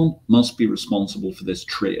someone must be responsible for this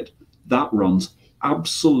trade. That runs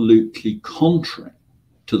absolutely contrary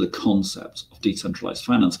to the concepts of decentralized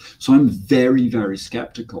finance. So I'm very, very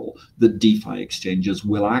skeptical that DeFi exchanges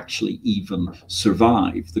will actually even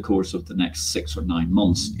survive the course of the next 6 or 9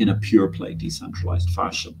 months in a pure play decentralized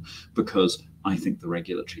fashion, because I think the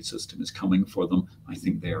regulatory system is coming for them. I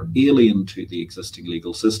think they are alien to the existing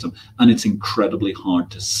legal system, and it's incredibly hard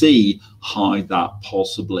to see how that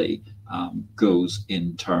possibly goes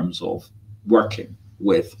in terms of working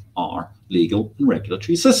with our legal and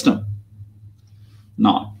regulatory system.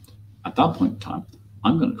 Now, at that point in time,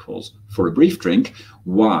 I'm going to pause for a brief drink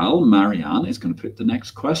while Marianne is going to put the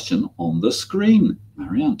next question on the screen.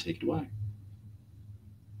 Marianne, take it away.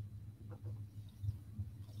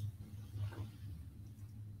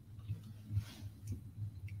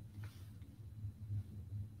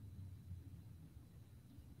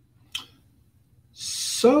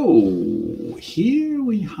 So here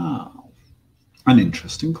we have an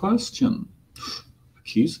interesting question.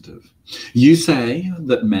 Accusative. You say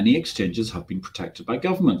that many exchanges have been protected by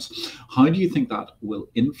governments. How do you think that will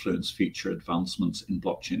influence future advancements in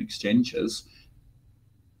blockchain exchanges?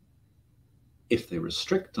 if they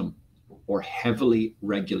restrict them or heavily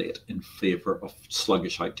regulate in favor of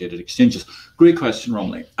sluggish, outdated exchanges? Great question,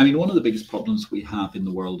 Romney. I mean, one of the biggest problems we have in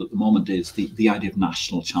the world at the moment is the idea of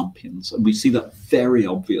national champions. And we see that very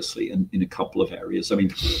obviously in a couple of areas. I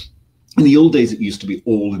mean, in the old days, it used to be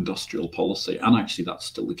all industrial policy, and actually that's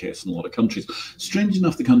still the case in a lot of countries. Strange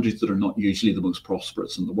enough, the countries that are not usually the most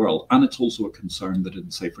prosperous in the world, and it's also a concern that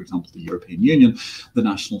in, say, for example, the European Union, the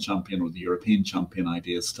national champion or the European champion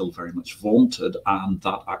idea is still very much vaunted, and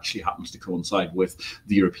that actually happens to coincide with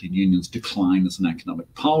the European Union's decline as an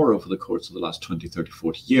economic power over the course of the last 20, 30,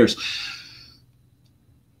 40 years.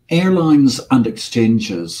 Airlines and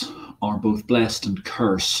exchanges are both blessed and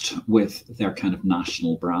cursed with their kind of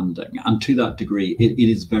national branding. And to that degree, it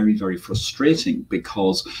is very, very frustrating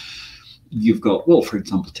because you've got, well, for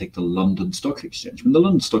example, take the London Stock Exchange. I mean, the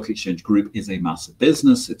London Stock Exchange Group is a massive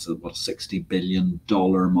business. It's a $60 billion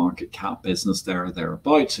market cap business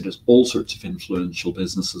thereabouts. It has all sorts of influential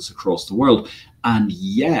businesses across the world. And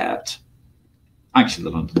yet, actually, the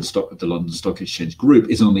London Stock Exchange Group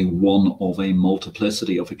is only one of a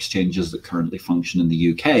multiplicity of exchanges that currently function in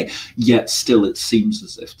the UK. Yet still, it seems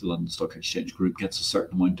as if the London Stock Exchange Group gets a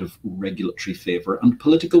certain amount of regulatory favour and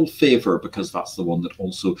political favour, because that's the one that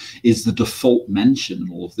also is the default mention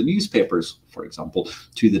in all of the newspapers, for example,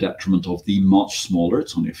 to the detriment of the much smaller,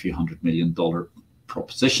 it's only a few $100 million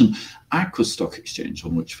proposition, Aquis Stock Exchange,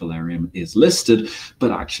 on which Valerium is listed, but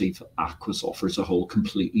actually Aquis offers a whole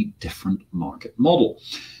completely different market model.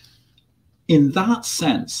 In that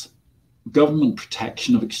sense, government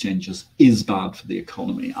protection of exchanges is bad for the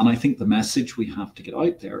economy. And I think the message we have to get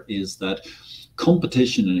out there is that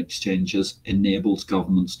competition in exchanges enables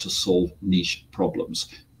governments to solve niche problems.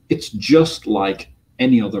 It's just like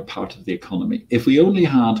any other part of the economy. If we only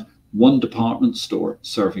had one department store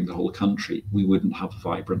serving the whole country, we wouldn't have a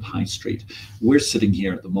vibrant high street. We're sitting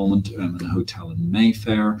here at the moment in a hotel in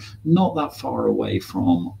Mayfair, not that far away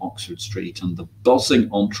from Oxford Street and the buzzing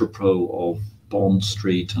entrepot of Bond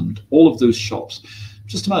Street and all of those shops.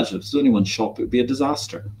 Just imagine if there's only one shop, it would be a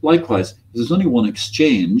disaster. Likewise, if there's only one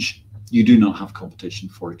exchange, you do not have competition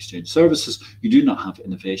for exchange services. You do not have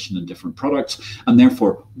innovation in different products. And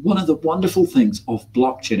therefore, one of the wonderful things of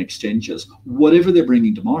blockchain exchanges, whatever they're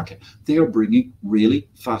bringing to market, they are bringing really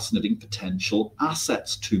fascinating potential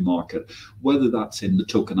assets to market, whether that's in the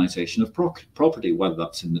tokenization of property, whether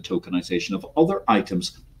that's in the tokenization of other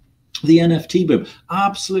items. The NFT boom,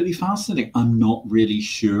 absolutely fascinating. I'm not really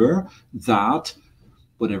sure that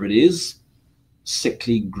whatever it is,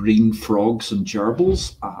 sickly green frogs and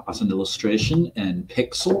gerbils as an illustration in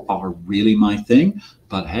Pixel are really my thing,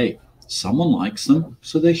 but hey, someone likes them,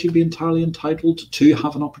 so they should be entirely entitled to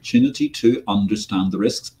have an opportunity to understand the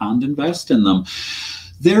risks and invest in them.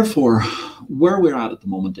 Therefore, where we're at the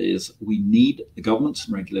moment is we need the governments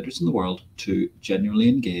and regulators in the world to genuinely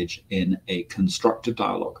engage in a constructive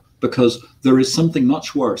dialogue, because there is something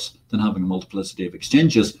much worse than having a multiplicity of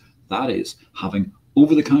exchanges. That is having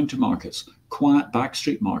over-the-counter markets, quiet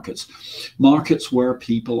backstreet markets, markets where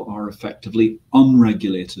people are effectively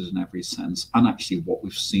unregulated in every sense. And actually what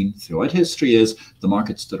we've seen throughout history is the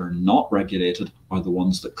markets that are not regulated are the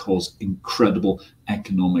ones that cause incredible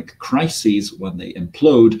economic crises when they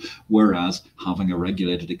implode, whereas having a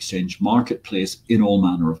regulated exchange marketplace in all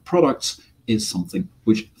manner of products is something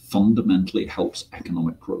which fundamentally helps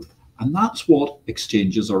economic growth. And that's what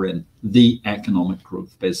exchanges are in, the economic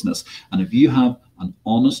growth business. And if you have an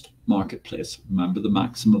honest marketplace, remember the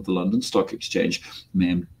maxim of the London Stock Exchange,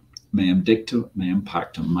 meum dictum, meum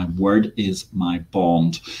pactum, my word is my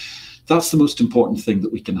bond. That's the most important thing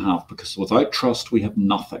that we can have, because without trust, we have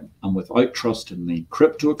nothing. And without trust in the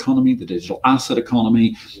crypto economy, the digital asset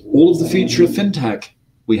economy, all of the future of fintech,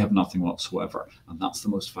 we have nothing whatsoever. And that's the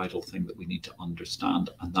most vital thing that we need to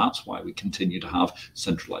understand. And that's why we continue to have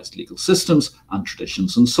centralized legal systems and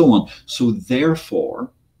traditions and so on. So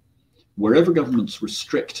therefore, wherever governments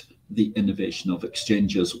restrict the innovation of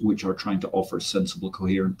exchanges, which are trying to offer sensible,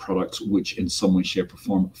 coherent products, which in some way, shape or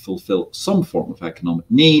form fulfill some form of economic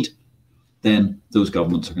need, then those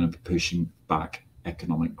governments are going to be pushing back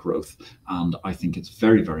economic growth. And I think it's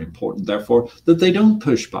very, very important, therefore, that they don't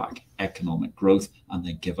push back economic growth and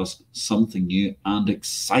they give us something new and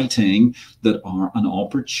exciting that are an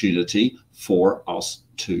opportunity for us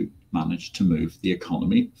to manage to move the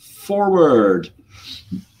economy forward.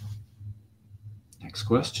 Next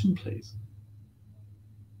question, please.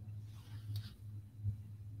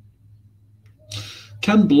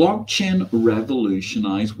 Can blockchain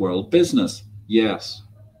revolutionize world business? Yes.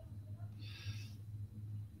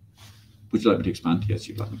 Would you like me to expand? Yes,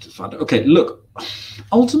 you'd like me to expand. Okay, look,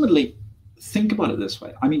 ultimately, think about it this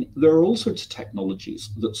way. I mean, there are all sorts of technologies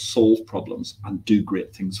that solve problems and do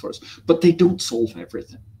great things for us, but they don't solve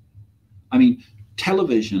everything. I mean,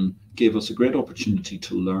 television gave us a great opportunity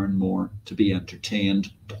to learn more, to be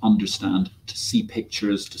entertained, to understand, to see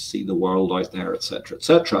pictures, to see the world out there, etc.,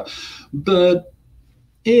 etc. But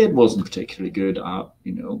it wasn't particularly good at,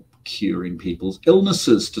 curing people's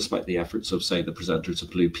illnesses, despite the efforts of, say, the presenters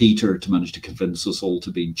of Blue Peter to manage to convince us all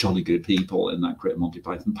to be jolly good people in that great Monty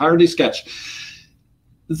Python parody sketch.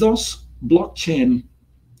 Thus, blockchain,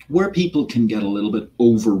 where people can get a little bit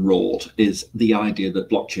overwrought, is the idea that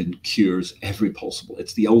blockchain cures every possible.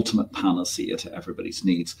 It's the ultimate panacea to everybody's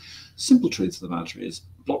needs. Simple truth of the matter is,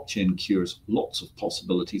 blockchain cures lots of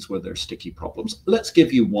possibilities where there are sticky problems. Let's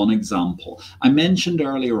give you one example. I mentioned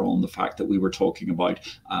earlier on the fact that we were talking about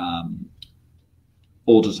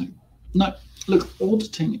auditing. Now, look,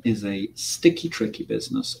 auditing is a sticky, tricky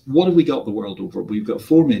business. What have we got the world over? We've got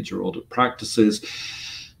 4 major audit practices.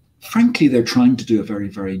 Frankly, they're trying to do a very,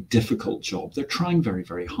 very difficult job. They're trying very,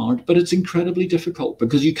 very hard, but it's incredibly difficult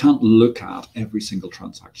because you can't look at every single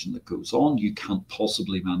transaction that goes on. You can't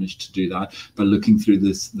possibly manage to do that by looking through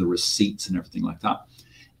the receipts and everything like that.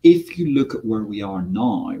 If you look at where we are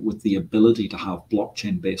now with the ability to have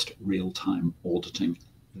blockchain-based real-time auditing,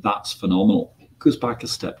 that's phenomenal. Goes back a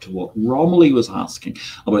step to what Romilly was asking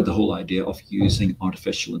about the whole idea of using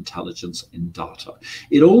artificial intelligence in data.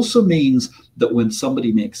 It also means that when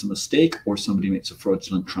somebody makes a mistake or somebody makes a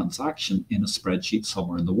fraudulent transaction in a spreadsheet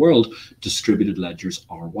somewhere in the world, distributed ledgers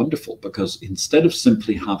are wonderful, because instead of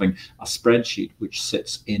simply having a spreadsheet which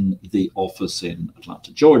sits in the office in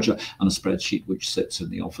Atlanta, Georgia, and a spreadsheet which sits in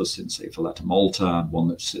the office in, say, Valletta, Malta, and one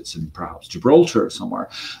that sits in perhaps Gibraltar or somewhere,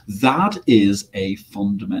 that is a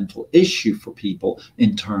fundamental issue for people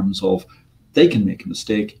in terms of they can make a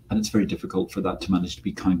mistake and it's very difficult for that to manage to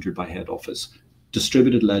be countered by head office.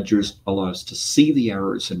 Distributed ledgers allow us to see the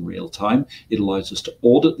errors in real time. It allows us to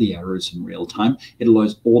audit the errors in real time. It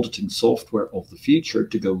allows auditing software of the future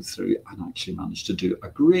to go through and actually manage to do a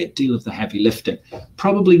great deal of the heavy lifting.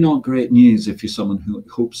 Probably not great news if you're someone who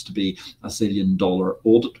hopes to be a $1 zillion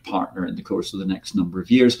audit partner in the course of the next number of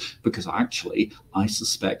years, because actually I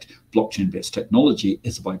suspect blockchain-based technology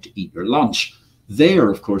is about to eat your lunch. There,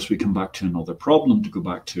 of course, we come back to another problem, to go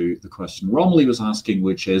back to the question Romilly was asking,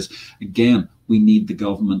 which is, again, we need the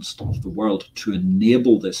governments of the world to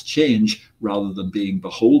enable this change rather than being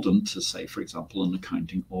beholden to, say, for example, an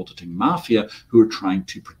accounting auditing mafia who are trying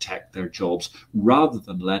to protect their jobs rather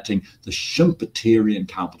than letting the Schumpeterian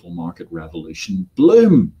capital market revolution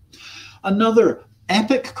bloom. Another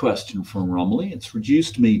epic question from Romilly. It's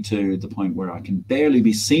reduced me to the point where I can barely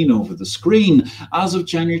be seen over the screen. As of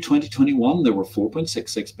January 2021, there were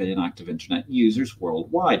 4.66 billion active internet users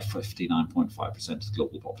worldwide, 59.5% of the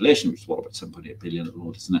global population, which is what, about 7.8 billion at the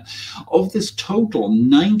moment, isn't it? Of this total,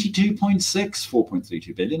 92.6,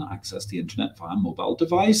 4.32 billion access the internet via mobile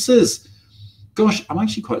devices. Gosh, I'm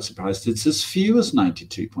actually quite surprised it's as few as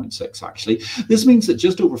 92.6, actually. This means that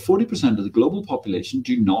just over 40% of the global population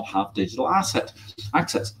do not have digital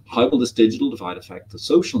access. How will this digital divide affect the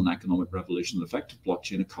social and economic revolution an effective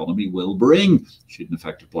blockchain economy will bring? Should an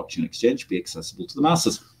effective blockchain exchange be accessible to the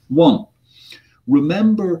masses? 1.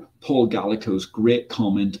 Remember Paul Gallico's great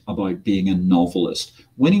comment about being a novelist.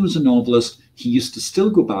 When he was a novelist, he used to still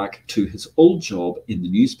go back to his old job in the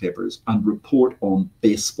newspapers and report on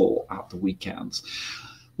baseball at the weekends.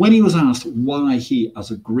 When he was asked why he,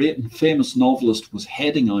 as a great and famous novelist, was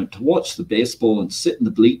heading out to watch the baseball and sit in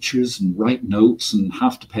the bleachers and write notes and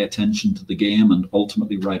have to pay attention to the game and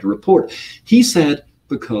ultimately write a report, he said,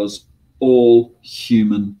 because all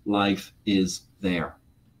human life is there.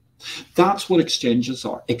 That's what exchanges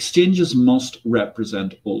are. Exchanges must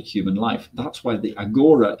represent all human life. That's why the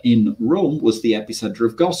Agora in Rome was the epicenter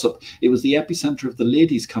of gossip. It was the epicenter of the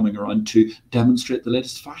ladies coming around to demonstrate the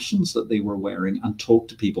latest fashions that they were wearing and talk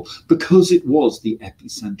to people, because it was the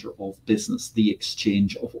epicenter of business, the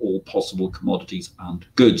exchange of all possible commodities and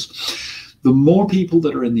goods. The more people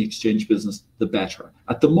that are in the exchange business, the better.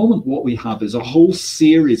 At the moment, what we have is a whole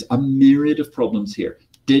series, a myriad of problems here.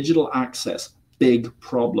 Digital access, big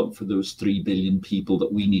problem for those 3 billion people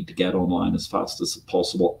that we need to get online as fast as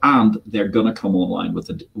possible. And they're going to come online with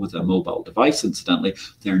a mobile device, incidentally.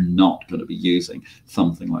 They're not going to be using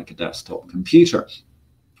something like a desktop computer.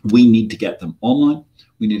 We need to get them online.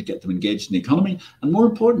 We need to get them engaged in the economy. And more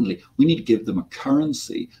importantly, we need to give them a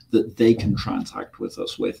currency that they can transact with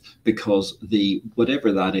us with, because the,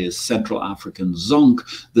 whatever that is, Central African zonk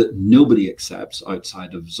that nobody accepts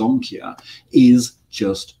outside of Zonkia is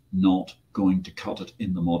just not going to cut it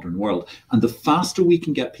in the modern world. And the faster we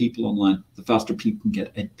can get people online, the faster people can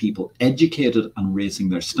get people educated and raising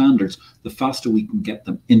their standards, the faster we can get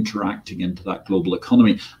them interacting into that global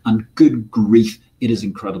economy. And good grief, it is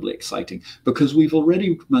incredibly exciting because we've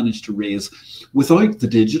already managed to raise, without the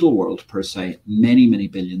digital world per se, many, many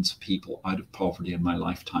billions of people out of poverty in my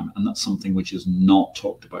lifetime. And that's something which is not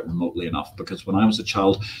talked about remotely enough, because when I was a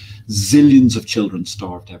child, zillions of children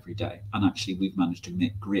starved every day. And actually, we've managed to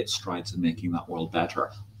make great strides in making that world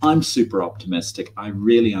better. I'm super optimistic. I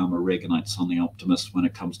really am a Reaganite sunny optimist when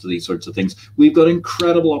it comes to these sorts of things. We've got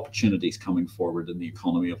incredible opportunities coming forward in the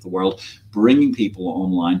economy of the world, bringing people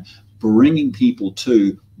online, bringing people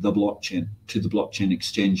to the blockchain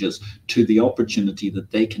exchanges, to the opportunity that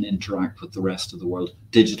they can interact with the rest of the world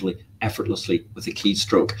digitally, effortlessly, with a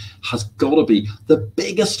keystroke, has got to be the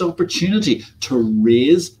biggest opportunity to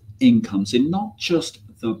raise incomes in not just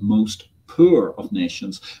the most poor of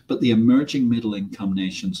nations, but the emerging middle income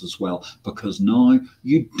nations as well, because now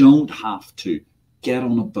you don't have to get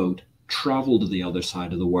on a boat, travel to the other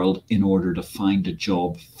side of the world in order to find a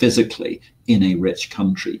job physically in a rich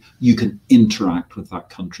country. You can interact with that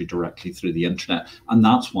country directly through the internet. And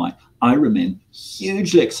that's why I remain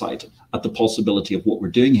hugely excited at the possibility of what we're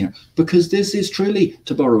doing here, because this is truly,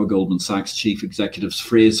 to borrow a Goldman Sachs chief executive's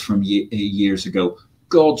phrase from years ago,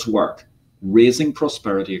 God's work, raising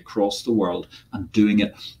prosperity across the world and doing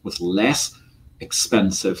it with less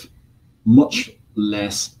expensive, much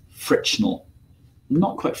less frictional,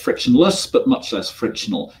 not quite frictionless, but much less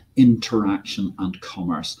frictional interaction and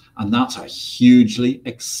commerce. And that's a hugely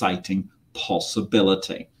exciting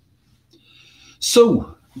possibility.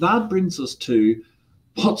 So that brings us to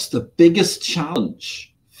what's the biggest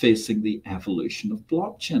challenge facing the evolution of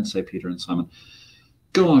blockchain, say Peter and Simon.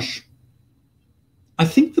 Gosh, I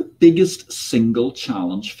think the biggest single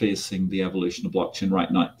challenge facing the evolution of blockchain right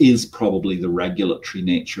now is probably the regulatory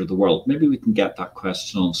nature of the world. Maybe we can get that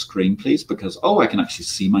question on screen, please, because, I can actually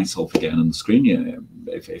see myself again on the screen. Yeah,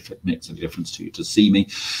 if it makes any difference to you to see me.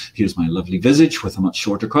 Here's my lovely visage with a much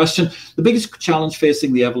shorter question. The biggest challenge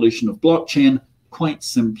facing the evolution of blockchain, quite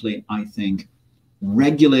simply, I think,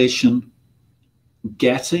 regulation,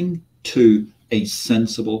 getting to a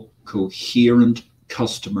sensible, coherent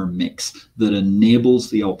customer mix that enables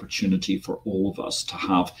the opportunity for all of us to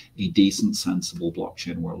have a decent, sensible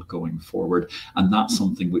blockchain world going forward. And that's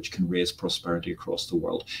something which can raise prosperity across the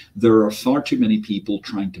world. There are far too many people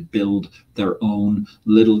trying to build their own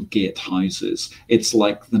little gate houses. It's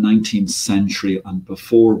like the 19th century and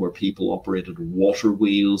before, where people operated water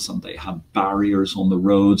wheels and they had barriers on the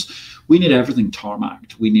roads. We need everything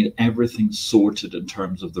tarmacked. We need everything sorted in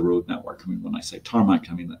terms of the road network. I mean, when I say tarmacked,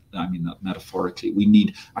 I mean that metaphorically. We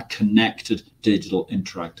need a connected digital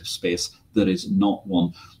interactive space that is not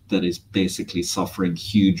one that is basically suffering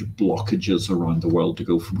huge blockages around the world to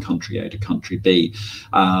go from country A to country B,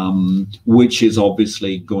 which is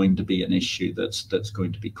obviously going to be an issue that's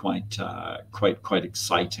going to be quite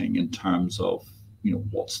exciting in terms of,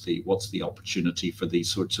 what's the opportunity for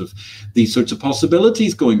these sorts of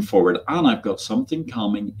possibilities going forward. And I've got something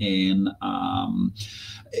coming in.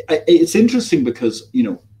 It's interesting because,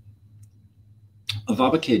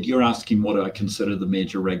 Avabakid, you're asking what I consider the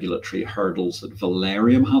major regulatory hurdles that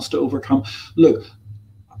Valerium has to overcome. Look,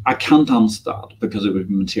 I can't answer that because it would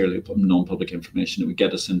be materially non-public information. It would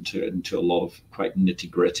get us into a lot of quite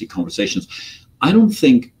nitty-gritty conversations.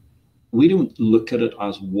 We don't look at it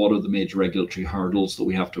as what are the major regulatory hurdles that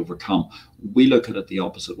we have to overcome. We look at it the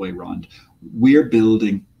opposite way around. We're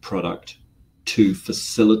building product to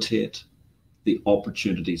facilitate the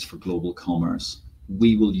opportunities for global commerce.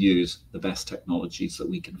 We will use the best technologies that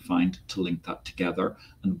we can find to link that together,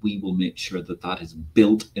 and we will make sure that that is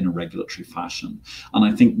built in a regulatory fashion. And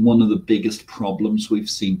I think one of the biggest problems we've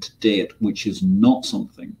seen to date, which is not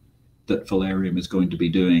something that Valerium is going to be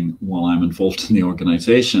doing while I'm involved in the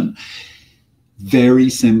organization, very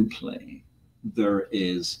simply, there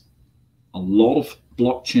is a lot of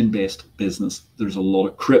blockchain-based business. There's a lot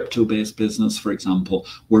of crypto-based business, for example,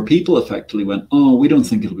 where people effectively went, we don't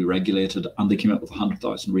think it'll be regulated. And they came up with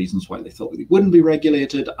 100,000 reasons why they thought it wouldn't be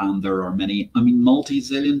regulated. And there are many,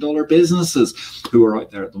 multi-zillion-dollar businesses who are out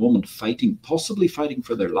there at the moment possibly fighting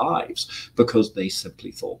for their lives because they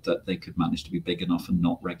simply thought that they could manage to be big enough and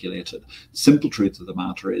not regulated. Simple truth of the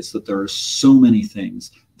matter is that there are so many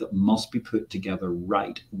things that must be put together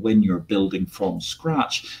right when you're building from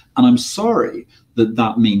scratch. And I'm sorry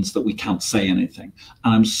that means that we can't say anything.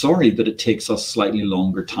 And I'm sorry that it takes us slightly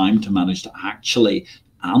longer time to manage to actually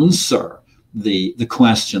answer the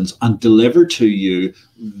questions and deliver to you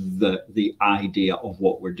the idea of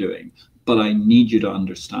what we're doing. But I need you to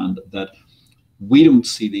understand that We don't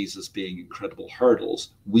see these as being incredible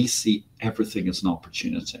hurdles. We see everything as an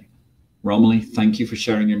opportunity. Romilly, thank you for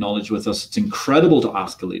sharing your knowledge with us. It's incredible to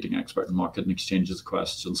ask a leading expert in market and exchanges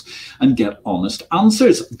questions and get honest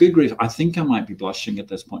answers. Good grief, I think I might be blushing at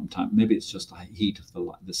this point in time. Maybe it's just the heat of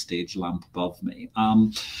the stage lamp above me.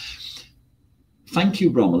 Thank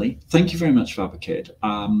you, Romilly. Thank you very much, Vapacade.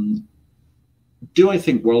 Do I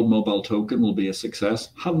think World Mobile Token will be a success?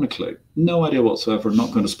 Haven't a clue. No idea whatsoever. I'm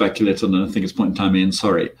not going to speculate on anything at this point in time, Ian.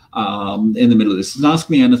 Sorry. In the middle of this. Ask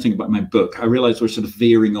me anything about my book. I realize we're sort of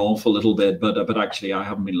veering off a little bit, but actually I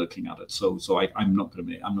haven't been looking at it. So I'm not going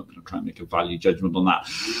to try and make a value judgment on that.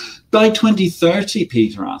 By 2030,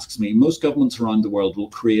 Peter asks me, most governments around the world will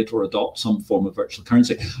create or adopt some form of virtual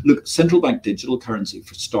currency. Look, central bank digital currency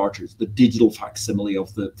for starters, the digital facsimile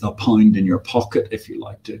of the pound in your pocket, if you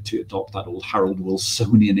like, to adopt that old Harold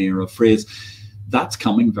Wilsonian era phrase. That's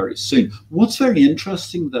coming very soon. What's very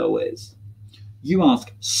interesting, though, is you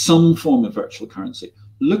ask some form of virtual currency.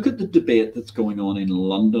 Look at the debate that's going on in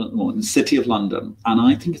London at the moment, in the City of London, and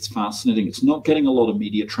I think it's fascinating. It's not getting a lot of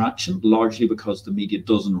media traction, largely because the media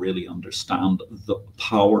doesn't really understand the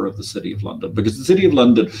power of the City of London. Because the City of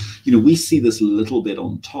London, you know, we see this little bit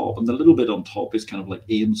on top, and the little bit on top is kind of like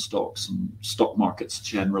AIM stocks and stock markets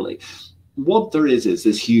generally. What there is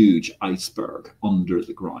this huge iceberg under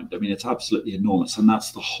the ground. I mean, it's absolutely enormous, and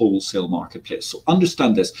that's the wholesale marketplace. So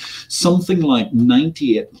understand this, something like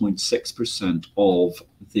 98.6% of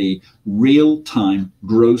the real-time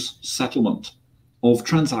gross settlement of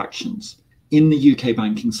transactions in the UK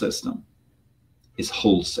banking system is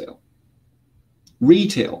wholesale.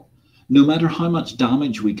 Retail, no matter how much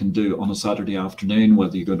damage we can do on a Saturday afternoon,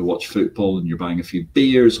 whether you're going to watch football and you're buying a few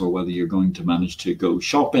beers, or whether you're going to manage to go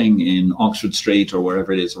shopping in Oxford Street or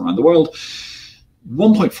wherever it is around the world,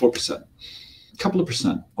 1.4%, a couple of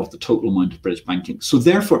percent of the total amount of British banking. So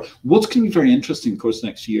therefore, what's going to be very interesting, of course, the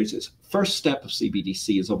next few years is, first step of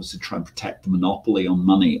CBDC is obviously to try and protect the monopoly on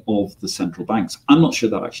money of the central banks. I'm not sure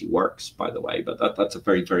that actually works, by the way, but that's a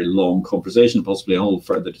very, very long conversation, possibly a whole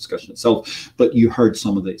further discussion itself. But you heard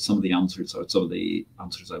some of the answers, or some of the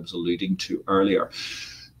answers I was alluding to earlier.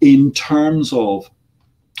 In terms of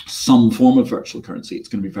some form of virtual currency, it's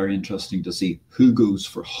going to be very interesting to see who goes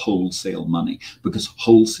for wholesale money, because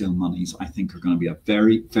wholesale monies, I think, are going to be a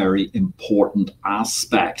very, very important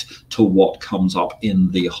aspect to what comes up in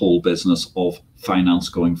the whole business of finance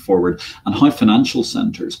going forward, and how financial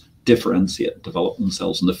centers differentiate, develop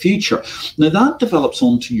themselves in the future. Now, that develops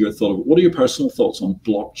onto your thought of what are your personal thoughts on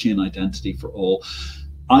blockchain identity for all.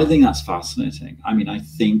 I think that's fascinating. I mean, I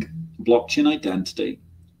think blockchain identity,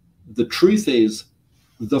 the truth is,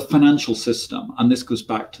 the financial system, and this goes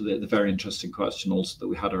back to the very interesting question also that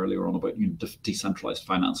we had earlier on about decentralized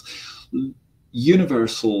finance,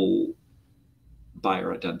 universal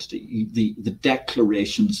buyer identity, the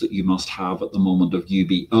declarations that you must have at the moment of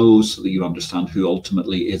UBO so that you understand who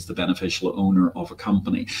ultimately is the beneficial owner of a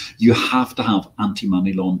company. You have to have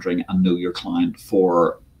anti-money laundering and know your client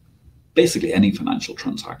for basically any financial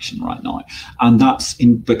transaction right now. And that's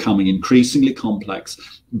becoming increasingly complex.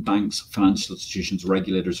 Banks, financial institutions,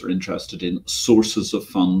 regulators are interested in sources of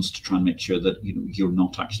funds to try and make sure that you're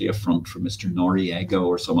not actually a front for Mr. Noriega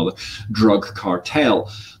or some other drug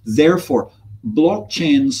cartel. Therefore,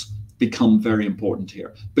 blockchains become very important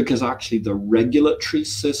here, because actually the regulatory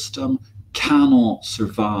system cannot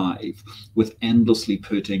survive with endlessly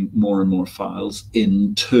putting more and more files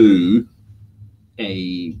into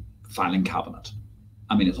a filing cabinet.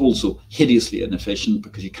 I mean, it's also hideously inefficient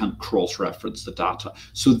because you can't cross-reference the data.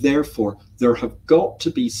 So therefore, there have got to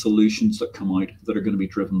be solutions that come out that are going to be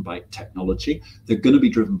driven by technology. They're going to be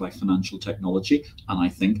driven by financial technology. And I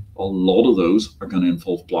think a lot of those are going to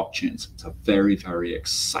involve blockchains. It's a very, very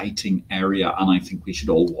exciting area. And I think we should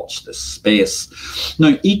all watch this space.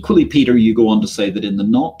 Now, equally, Peter, you go on to say that in the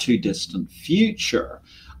not too distant future,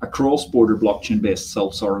 a cross-border blockchain-based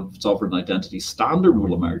self-sovereign identity standard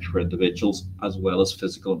will emerge for individuals as well as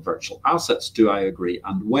physical and virtual assets. Do I agree,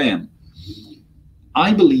 and when?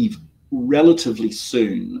 I believe relatively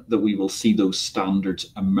soon that we will see those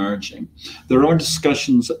standards emerging. There are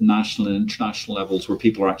discussions at national and international levels where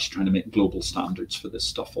people are actually trying to make global standards for this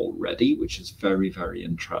stuff already, which is very, very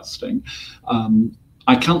interesting.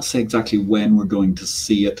 I can't say exactly when we're going to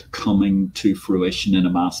see it coming to fruition in a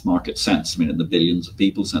mass market sense, I mean, in the billions of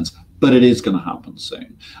people sense, but it is going to happen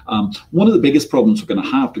soon. One of the biggest problems we're going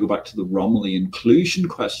to have, to go back to the Romilly inclusion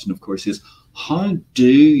question, of course, is how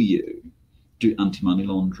do you do anti-money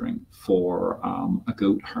laundering for a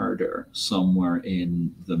goat herder somewhere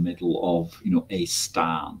in the middle of, a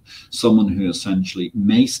stan, someone who essentially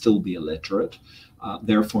may still be illiterate,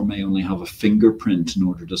 therefore may only have a fingerprint in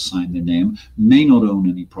order to sign their name, may not own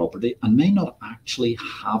any property, and may not actually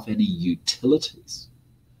have any utilities,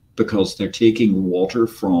 because they're taking water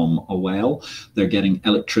from a well, they're getting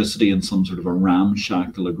electricity in some sort of a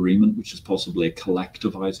ramshackle agreement, which is possibly a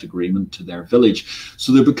collectivized agreement to their village.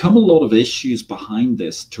 So there become a lot of issues behind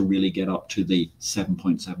this to really get up to the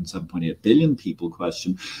 7.7, 7.8 billion people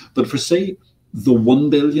question. But for, say, the 1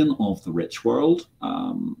 billion of the rich world,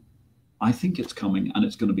 I think it's coming, and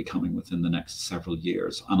it's going to be coming within the next several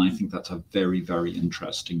years. And I think that's a very, very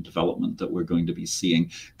interesting development that we're going to be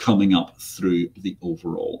seeing coming up through the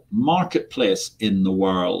overall marketplace in the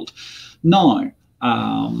world. Now,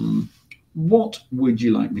 what would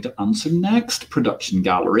you like me to answer next, production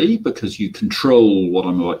gallery? Because you control what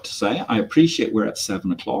I'm about to say. I appreciate we're at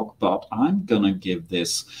 7 o'clock, but I'm going to give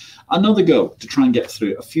this another go to try and get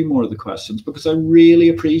through a few more of the questions, because I really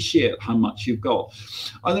appreciate how much you've got.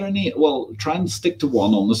 Are there any? Well, try and stick to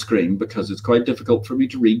one on the screen, because it's quite difficult for me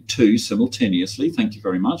to read two simultaneously. Thank you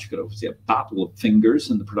very much. You've got obviously a battle of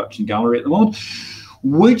fingers in the production gallery at the moment.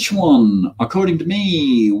 Which one, according to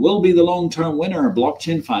me, will be the long-term winner,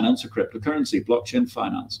 blockchain finance or cryptocurrency? Blockchain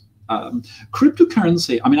finance.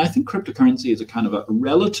 Cryptocurrency, I mean, I think cryptocurrency is a kind of a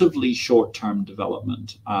relatively short-term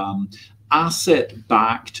development.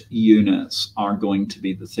 Asset-backed units are going to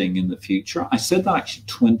be the thing in the future. I said that actually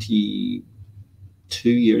 22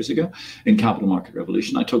 years ago in Capital Market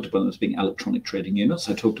Revolution. I talked about them as being electronic trading units.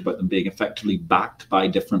 I talked about them being effectively backed by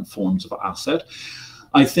different forms of asset.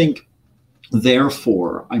 I think,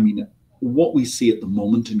 therefore, I mean, what we see at the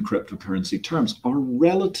moment in cryptocurrency terms are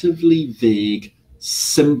relatively vague,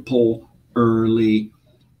 simple, early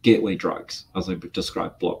gateway drugs, as I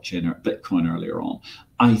described blockchain or Bitcoin earlier on.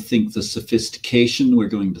 I think the sophistication we're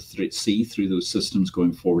going to see through those systems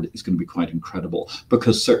going forward is going to be quite incredible,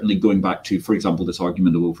 because certainly going back to, for example, this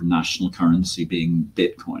argument of over national currency being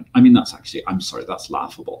Bitcoin, I mean, that's actually, I'm sorry, that's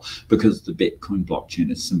laughable, because the Bitcoin blockchain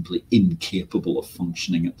is simply incapable of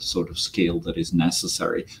functioning at the sort of scale that is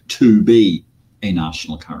necessary to be a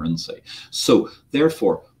national currency. So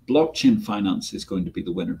therefore, blockchain finance is going to be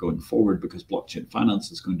the winner going forward, because blockchain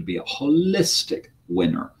finance is going to be a holistic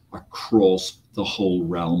winner across the whole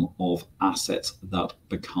realm of assets that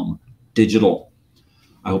become digital.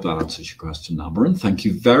 I hope that answers your question, Nabaran. Thank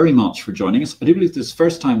you very much for joining us. I do believe this is the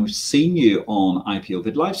first time we've seen you on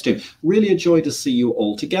IPO-VID Livestream. Really a joy to see you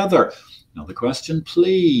all together. Another question,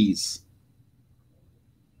 please.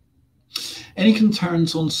 Any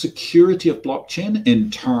concerns on security of blockchain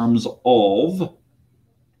in terms of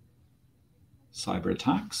cyber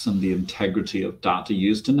attacks and the integrity of data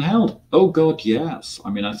used and held? Oh God, yes. I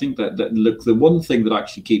mean, I think that look, the one thing that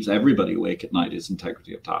actually keeps everybody awake at night is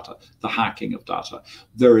integrity of data, the hacking of data.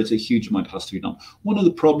 There is a huge amount that has to be done. One of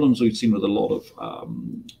the problems we've seen with a lot of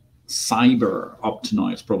cyber up to now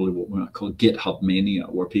is probably what we might call GitHub mania,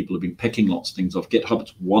 where people have been picking lots of things off GitHub.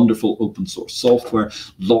 It's wonderful open source software,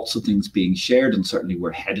 lots of things being shared, and certainly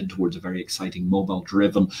we're headed towards a very exciting mobile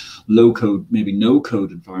driven, low code, maybe no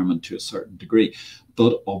code environment to a certain degree.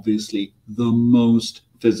 But obviously the most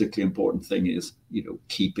physically important thing is,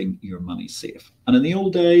 keeping your money safe. And in the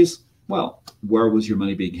old days, well, where was your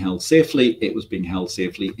money being held safely? It was being held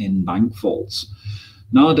safely in bank vaults.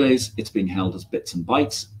 Nowadays, it's being held as bits and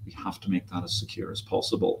bytes. We have to make that as secure as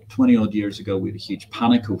possible. 20 odd years ago, we had a huge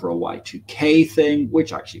panic over a Y2K thing,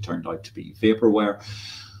 which actually turned out to be vaporware.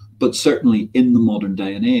 But certainly in the modern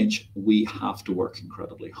day and age, we have to work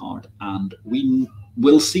incredibly hard. And we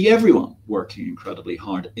will see everyone working incredibly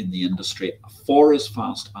hard in the industry for as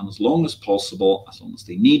fast and as long as possible, as long as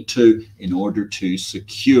they need to, in order to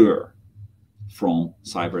secure from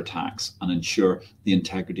cyber attacks and ensure the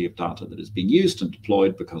integrity of data that is being used and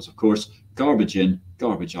deployed, because of course, garbage in,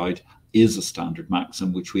 garbage out is a standard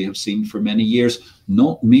maxim, which we have seen for many years,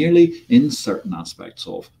 not merely in certain aspects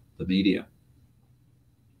of the media.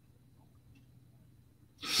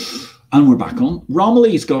 And we're back on.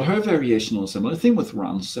 Romilly's got her variation on a similar thing with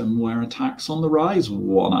ransomware attacks on the rise.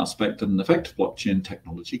 One aspect of an effective blockchain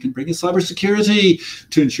technology can bring is cybersecurity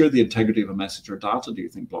to ensure the integrity of a message or data. Do you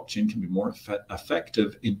think blockchain can be more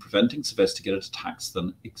effective in preventing sophisticated attacks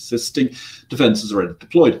than existing defenses already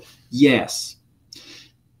deployed? Yes.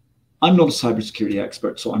 I'm not a cybersecurity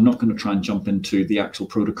expert, so I'm not going to try and jump into the actual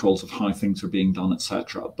protocols of how things are being done,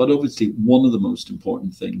 etc. But obviously, one of the most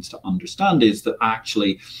important things to understand is that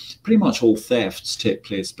actually pretty much all thefts take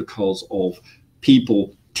place because of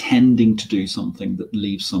people tending to do something that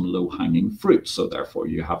leaves some low-hanging fruit. So therefore,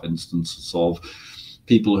 you have instances of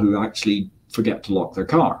people who actually forget to lock their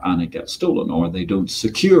car and it gets stolen, or they don't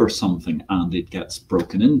secure something and it gets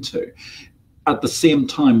broken into. At the same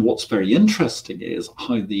time, what's very interesting is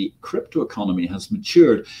how the crypto economy has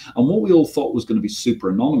matured. And what we all thought was going to be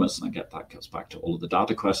super anonymous, and I get that gets back to all of the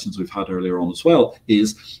data questions we've had earlier on as well,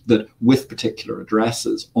 is that with particular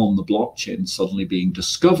addresses on the blockchain suddenly being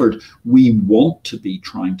discovered, we want to be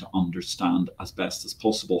trying to understand as best as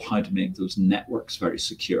possible how to make those networks very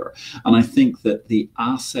secure. And I think that the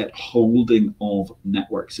asset holding of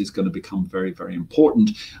networks is going to become very, very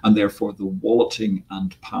important. And therefore, the walleting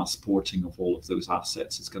and passporting of all of those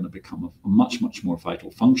assets is going to become a much, much more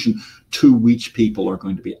vital function, to which people are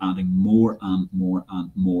going to be adding more and more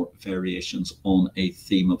and more variations on a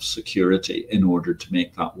theme of security in order to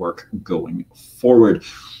make that work going forward.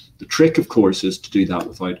 The trick, of course, is to do that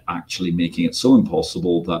without actually making it so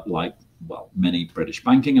impossible that, like, well, many British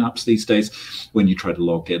banking apps these days, when you try to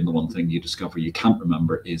log in, the one thing you discover you can't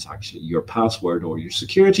remember is actually your password or your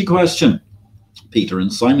security question. Peter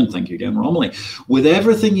and Simon, thank you again, Romilly. With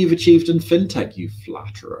everything you've achieved in fintech, you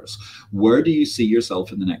flatterers, where do you see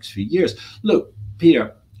yourself in the next few years? Look,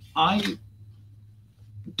 Peter, I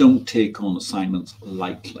don't take on assignments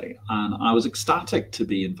lightly, and I was ecstatic to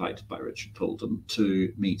be invited by Richard Poulton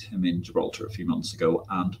to meet him in Gibraltar a few months ago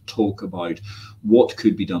and talk about what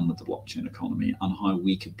could be done with the blockchain economy and how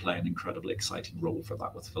we could play an incredibly exciting role for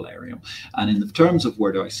that with Valerium. And in the terms of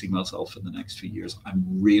where do I see myself in the next few years, I'm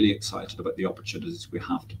really excited about the opportunities we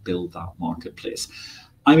have to build that marketplace.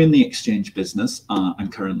 I'm in the exchange business. I'm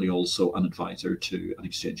currently also an advisor to an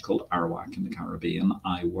exchange called Arawak in the Caribbean.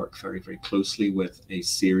 I work very, very closely with a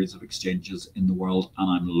series of exchanges in the world, and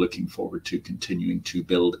I'm looking forward to continuing to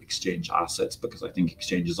build exchange assets, because I think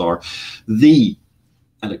exchanges are the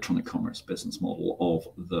electronic commerce business model of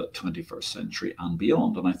the 21st century and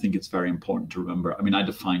beyond. And I think it's very important to remember, I mean, I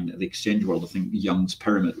define the exchange world, I think, Young's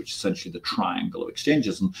pyramid, which is essentially the triangle of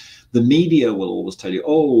exchanges. And the media will always tell you,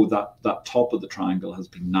 oh, that top of the triangle has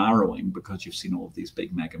been narrowing because you've seen all of these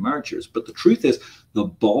big mega mergers. But the truth is, the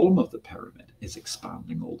bottom of the pyramid is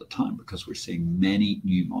expanding all the time, because we're seeing many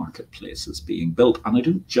new marketplaces being built. And I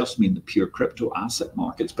don't just mean the pure crypto asset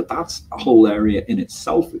markets, but that's a whole area in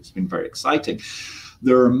itself. It's been very exciting.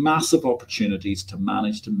 There are massive opportunities to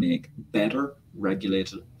manage to make better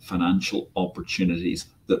regulated financial opportunities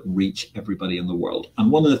that reach everybody in the world. And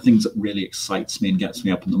one of the things that really excites me and gets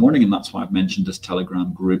me up in the morning, and that's why I've mentioned this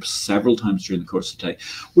Telegram group several times during the course of the day,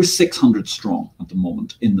 we're 600 strong at the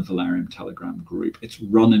moment in the Valerium Telegram group. It's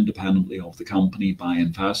run independently of the company by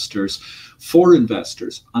investors, for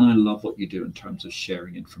investors. And I love what you do in terms of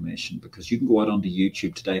sharing information, because you can go out onto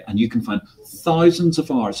YouTube today and you can find thousands of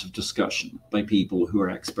hours of discussion by people who are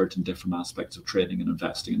expert in different aspects of trading and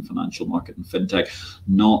investing in financial market and fintech,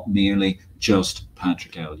 not merely just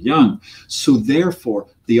Patrick L. Young. So therefore,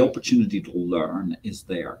 the opportunity to learn is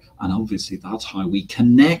there. And obviously, that's how we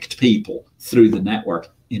connect people through the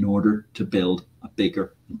network in order to build a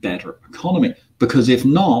bigger, better economy. Because if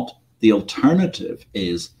not, the alternative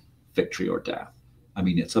is victory or death. I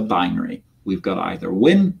mean, it's a binary. We've got to either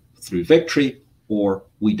win through victory or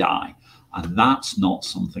we die. And that's not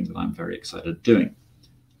something that I'm very excited doing.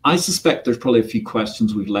 I suspect there's probably a few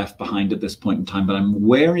questions we've left behind at this point in time, but I'm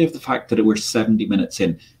wary of the fact that we're 70 minutes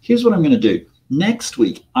in. Here's what I'm going to do. Next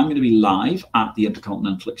week, I'm going to be live at the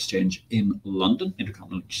Intercontinental Exchange in London.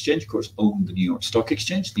 Intercontinental Exchange, of course, own the New York Stock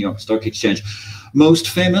Exchange. The New York Stock Exchange, most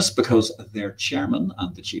famous because their chairman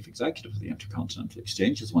and the chief executive of the Intercontinental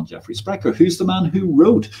Exchange is one Jeffrey Sprecher, who's the man who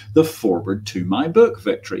wrote the foreword to my book,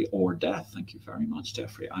 Victory or Death. Thank you very much,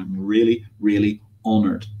 Jeffrey. I'm really, really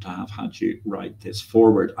honored to have had you write this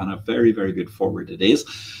forward, and a very, very good forward it is.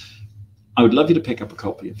 I would love you to pick up a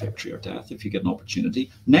copy of Victory or Death if you get an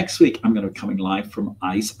opportunity. Next week, I'm going to be coming live from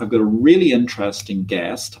ICE. I've got a really interesting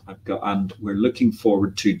guest, and we're looking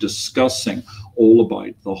forward to discussing all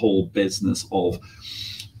about the whole business of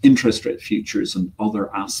interest rate futures and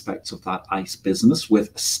other aspects of that ICE business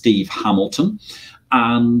with Steve Hamilton.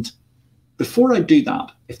 And before I do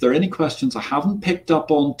that, if there are any questions I haven't picked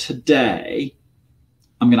up on today,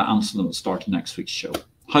 I'm going to answer them at the start of next week's show.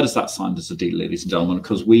 How does that sound as a deal, ladies and gentlemen?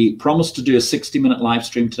 Because we promised to do a 60-minute live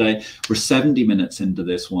stream today. We're 70 minutes into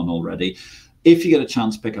this one already. If you get a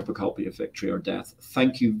chance to pick up a copy of Victory or Death,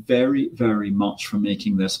 thank you very, very much for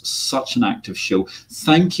making this such an active show.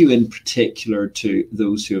 Thank you in particular to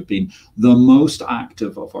those who have been the most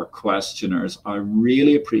active of our questioners. I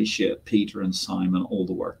really appreciate, Peter and Simon, all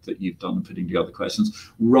the work that you've done in putting together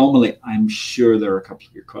questions. Romilly, I'm sure there are a couple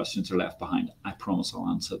of your questions are left behind. I promise I'll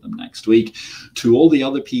answer them next week. To all the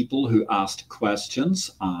other people who asked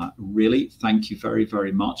questions, really thank you very,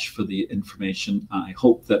 very much for the information. I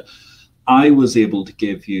hope that I was able to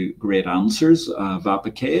give you great answers,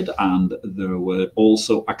 Vapicade, and there were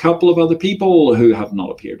also a couple of other people who have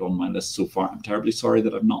not appeared on my list so far. I'm terribly sorry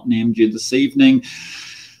that I've not named you this evening.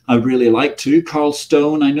 I'd really like to. Carl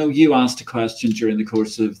Stone, I know you asked a question during the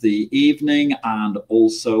course of the evening, and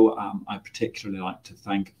also I particularly like to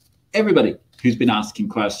thank everybody who's been asking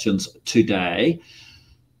questions today.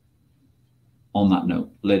 On that note,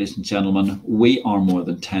 ladies and gentlemen, we are more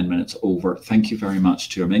than 10 minutes over. Thank you very much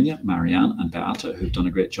to Arminia, Marianne, and Beata, who've done a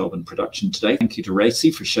great job in production today. Thank you to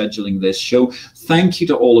Racy for scheduling this show. Thank you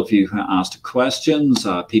to all of you who asked questions.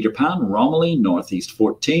 Peter Pan, Romilly, Northeast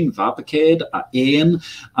 14, Vapicade, Ian,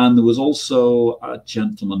 and there was also a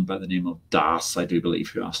gentleman by the name of Das, I do believe,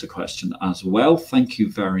 who asked a question as well. Thank you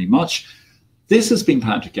very much. This has been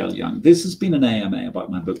Patrick L. Young. This has been an AMA about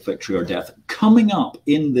my book, Victory or Death. Coming up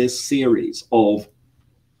in this series of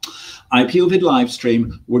IPO-VID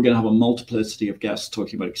Livestream, we're going to have a multiplicity of guests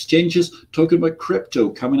talking about exchanges, talking about crypto.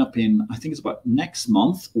 Coming up in, I think it's about next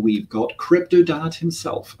month, we've got Crypto Dad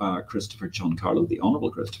himself, Christopher Giancarlo, the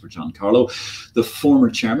Honourable Christopher Giancarlo, the former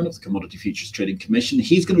chairman of the Commodity Futures Trading Commission.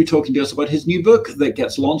 He's going to be talking to us about his new book that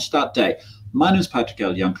gets launched that day. My name is Patrick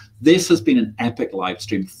L. Young. This has been an epic live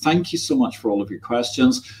stream. Thank you so much for all of your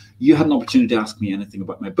questions. You had an opportunity to ask me anything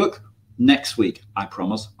about my book. Next week, I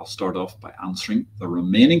promise, I'll start off by answering the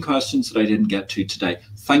remaining questions that I didn't get to today.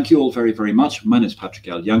 Thank you all very, very much. My name is Patrick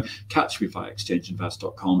L. Young. Catch me via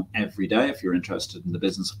exchangeinvest.com every day if you're interested in the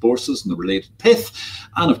business of bourses and the related pith.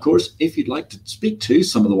 And of course, if you'd like to speak to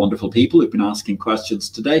some of the wonderful people who've been asking questions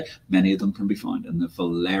today, many of them can be found in the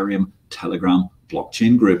Valerium Telegram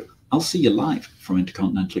blockchain group. I'll see you live from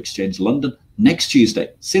Intercontinental Exchange London next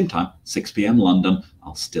Tuesday, same time, 6 p.m. London.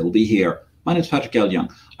 I'll still be here. My name is Patrick L. Young.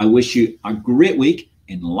 I wish you a great week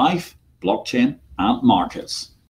in life, blockchain, and markets.